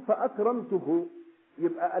رجل فأكرمته،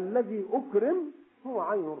 يبقى الذي أكرم هو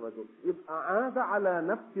عين الرجل، يبقى عاد على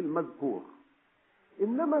نفس المذكور.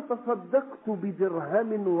 إنما تصدقت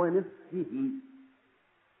بدرهم ونصفه،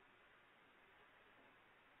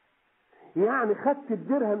 يعني خدت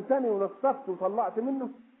الدرهم تاني ونصفت وطلعت منه،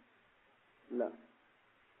 لا،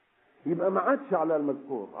 يبقى ما عادش على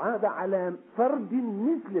المذكور، عاد على فرد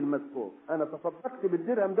مثل المذكور. أنا تصدقت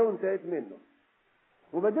بالدرهم ده وانتهيت منه،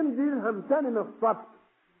 وبعدين درهم تاني نصفت،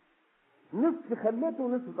 نصف خليته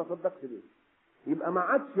ونصف تصدقت بيه، يبقى ما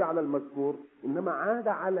عادش على المذكور، إنما عاد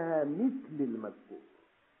على مثل المذكور.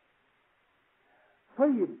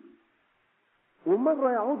 طيب،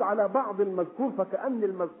 ومرة يعود على بعض المذكور، فكأن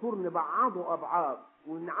المذكور نبعضه أبعاد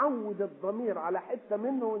ونعود الضمير على حتة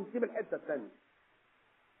منه ونسيب الحتة الثانية.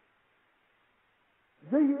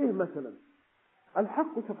 زي إيه مثلا؟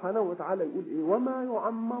 الحق سبحانه وتعالى يقول إيه؟ وما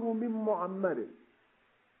يعمر من معمر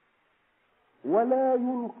ولا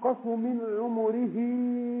ينقص من عمره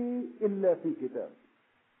إلا في كتاب.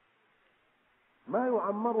 ما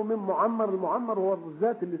يعمر من معمر، المعمر هو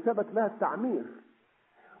الذات اللي ثبت لها التعمير،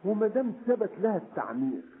 وما دام ثبت لها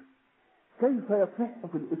التعمير كيف يصح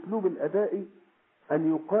في الاسلوب الادائي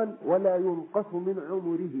ان يقال ولا ينقص من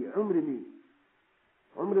عمره؟ عمر مين؟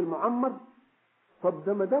 عمر المعمر؟ طب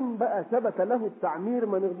ده ما دام بقى ثبت له التعمير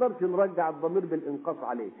ما نقدرش نرجع الضمير بالانقاص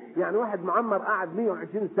عليه. يعني واحد معمر قعد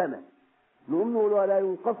 120 سنه نقول له ولا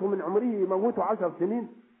ينقص من عمره، يموته 10 سنين؟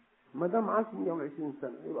 ما دام عاش 120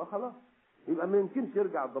 سنه يبقى خلاص، يبقى ما يمكنش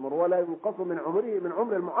يرجع الضمير. ولا ينقص من عمره من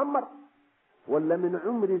عمر المعمر ولا من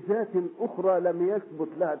عمر ذات أخرى لم يثبت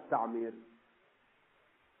لها التعمير؟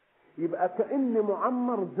 يبقى كأن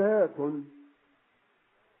معمر ذات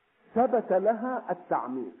ثبت لها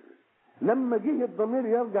التعمير، لما جه الضمير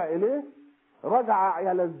يرجع إليه رجع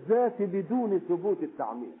على الذات بدون ثبوت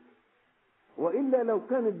التعمير. وإلا لو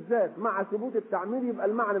كانت ذات مع ثبوت التعمير يبقى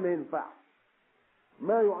المعنى ما ينفعش.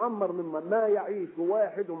 ما يعمر مما ما يعيش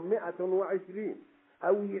واحد 120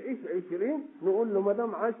 أو يعيش 20 نقول له ما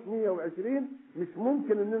دام عاش 120 مش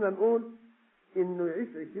ممكن إننا نقول إنه يعيش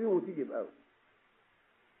 20 وتيجي بقى.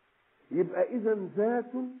 يبقى إذا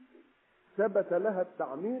ذات ثبت لها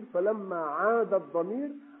التعمير، فلما عاد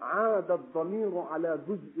الضمير عاد الضمير على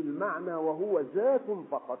جزء المعنى وهو ذات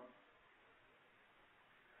فقط.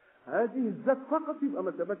 هذه الذات فقط يبقى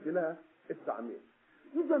ما ثبتش لها التعمير.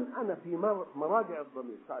 إذا أنا في مراجع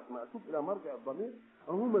الضمير ساعة ما أشوف إلى مرجع الضمير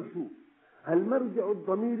أهو مشوف هل مرجع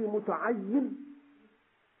الضمير متعين؟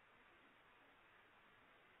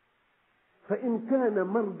 فإن كان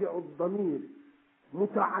مرجع الضمير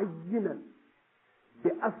متعينا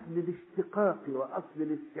بأصل الاشتقاق وأصل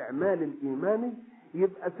الاستعمال الإيماني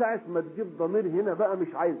يبقى ساعة ما تجيب ضمير هنا بقى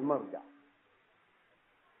مش عايز مرجع.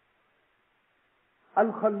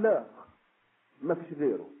 الخلاق ما فيش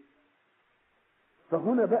غيره،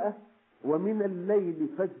 فهنا بقى ومن الليل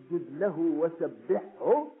فاسجد له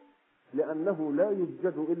وسبحه لأنه لا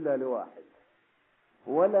يسجد إلا لواحد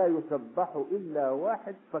ولا يسبح إلا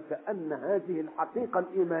واحد، فكأن هذه الحقيقة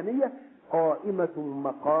الإيمانية قائمة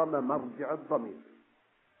مقام مرجع الضمير.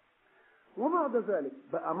 وبعد ذلك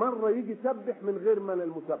بقى مرة يجي يسبح من غير ما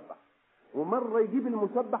المسبح، ومرة يجيب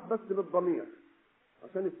المسبح بس بالضمير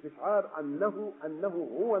عشان استشعار أنه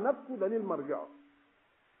هو نفسه دليل مرجعه.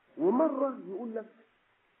 ومرة يقول لك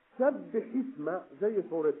سبح اسم زي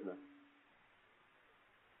صورتنا،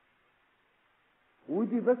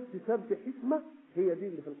 ودي بس سبح اسمه هي دي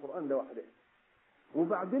اللي في القرآن لوحدها.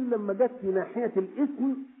 وبعدين لما جت في ناحية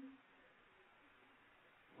الاسم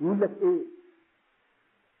يقول لك ايه؟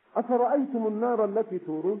 أفرأيتم النار التي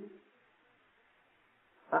تورون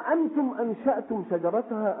أأنتم أنشأتم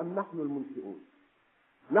شجرتها أم نحن المنشئون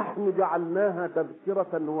نحن جعلناها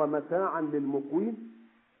تذكرة ومتاعا للمقوين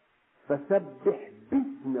فسبح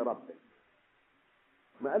باسم ربك.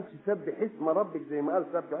 ما قالش سبح اسم ربك زي ما قال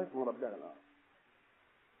سبح اسم ربك الآن.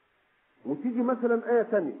 وتيجي مثلا آية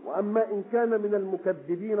ثانية وأما إن كان من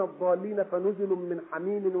المكذبين الضالين فنزل من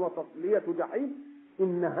حميم وتصلية جحيم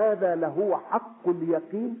إن هذا لهو حق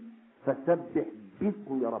اليقين فسبح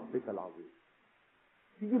باسم ربك العظيم.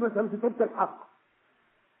 تيجي مثلا في سورة الحق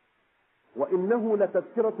وإنه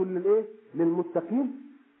لتذكرة للإيه؟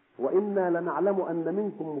 للمتقين وإنا لنعلم أن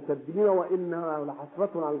منكم مكذبين وإنها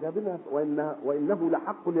لحسرة على الكافرين وإنه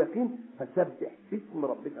لحق اليقين فسبح باسم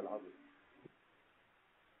ربك العظيم.